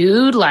was a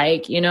dude,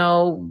 like,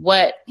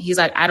 what? He's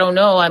like, I don't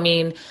know. I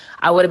mean,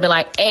 I would have been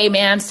like, hey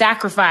man,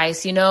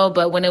 sacrifice,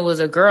 but when it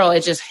was a girl,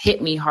 it just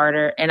hit me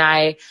harder. And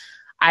I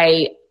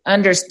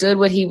understood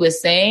what he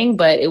was saying,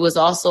 but it was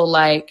also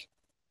like,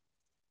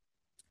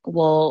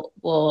 well,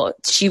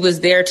 she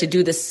was there to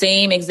do the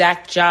same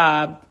exact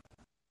job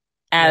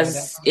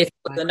as if it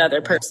was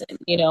another person,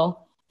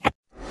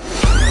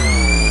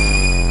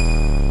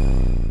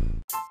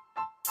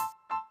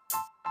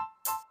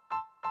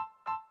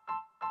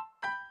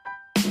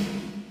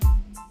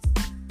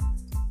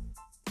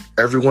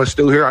 Everyone's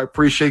still here. I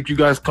appreciate you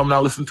guys coming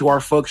out, listening to our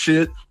fuck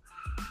shit.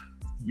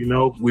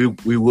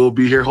 We will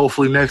be here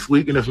hopefully next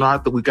week, and if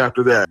not, the week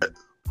after that.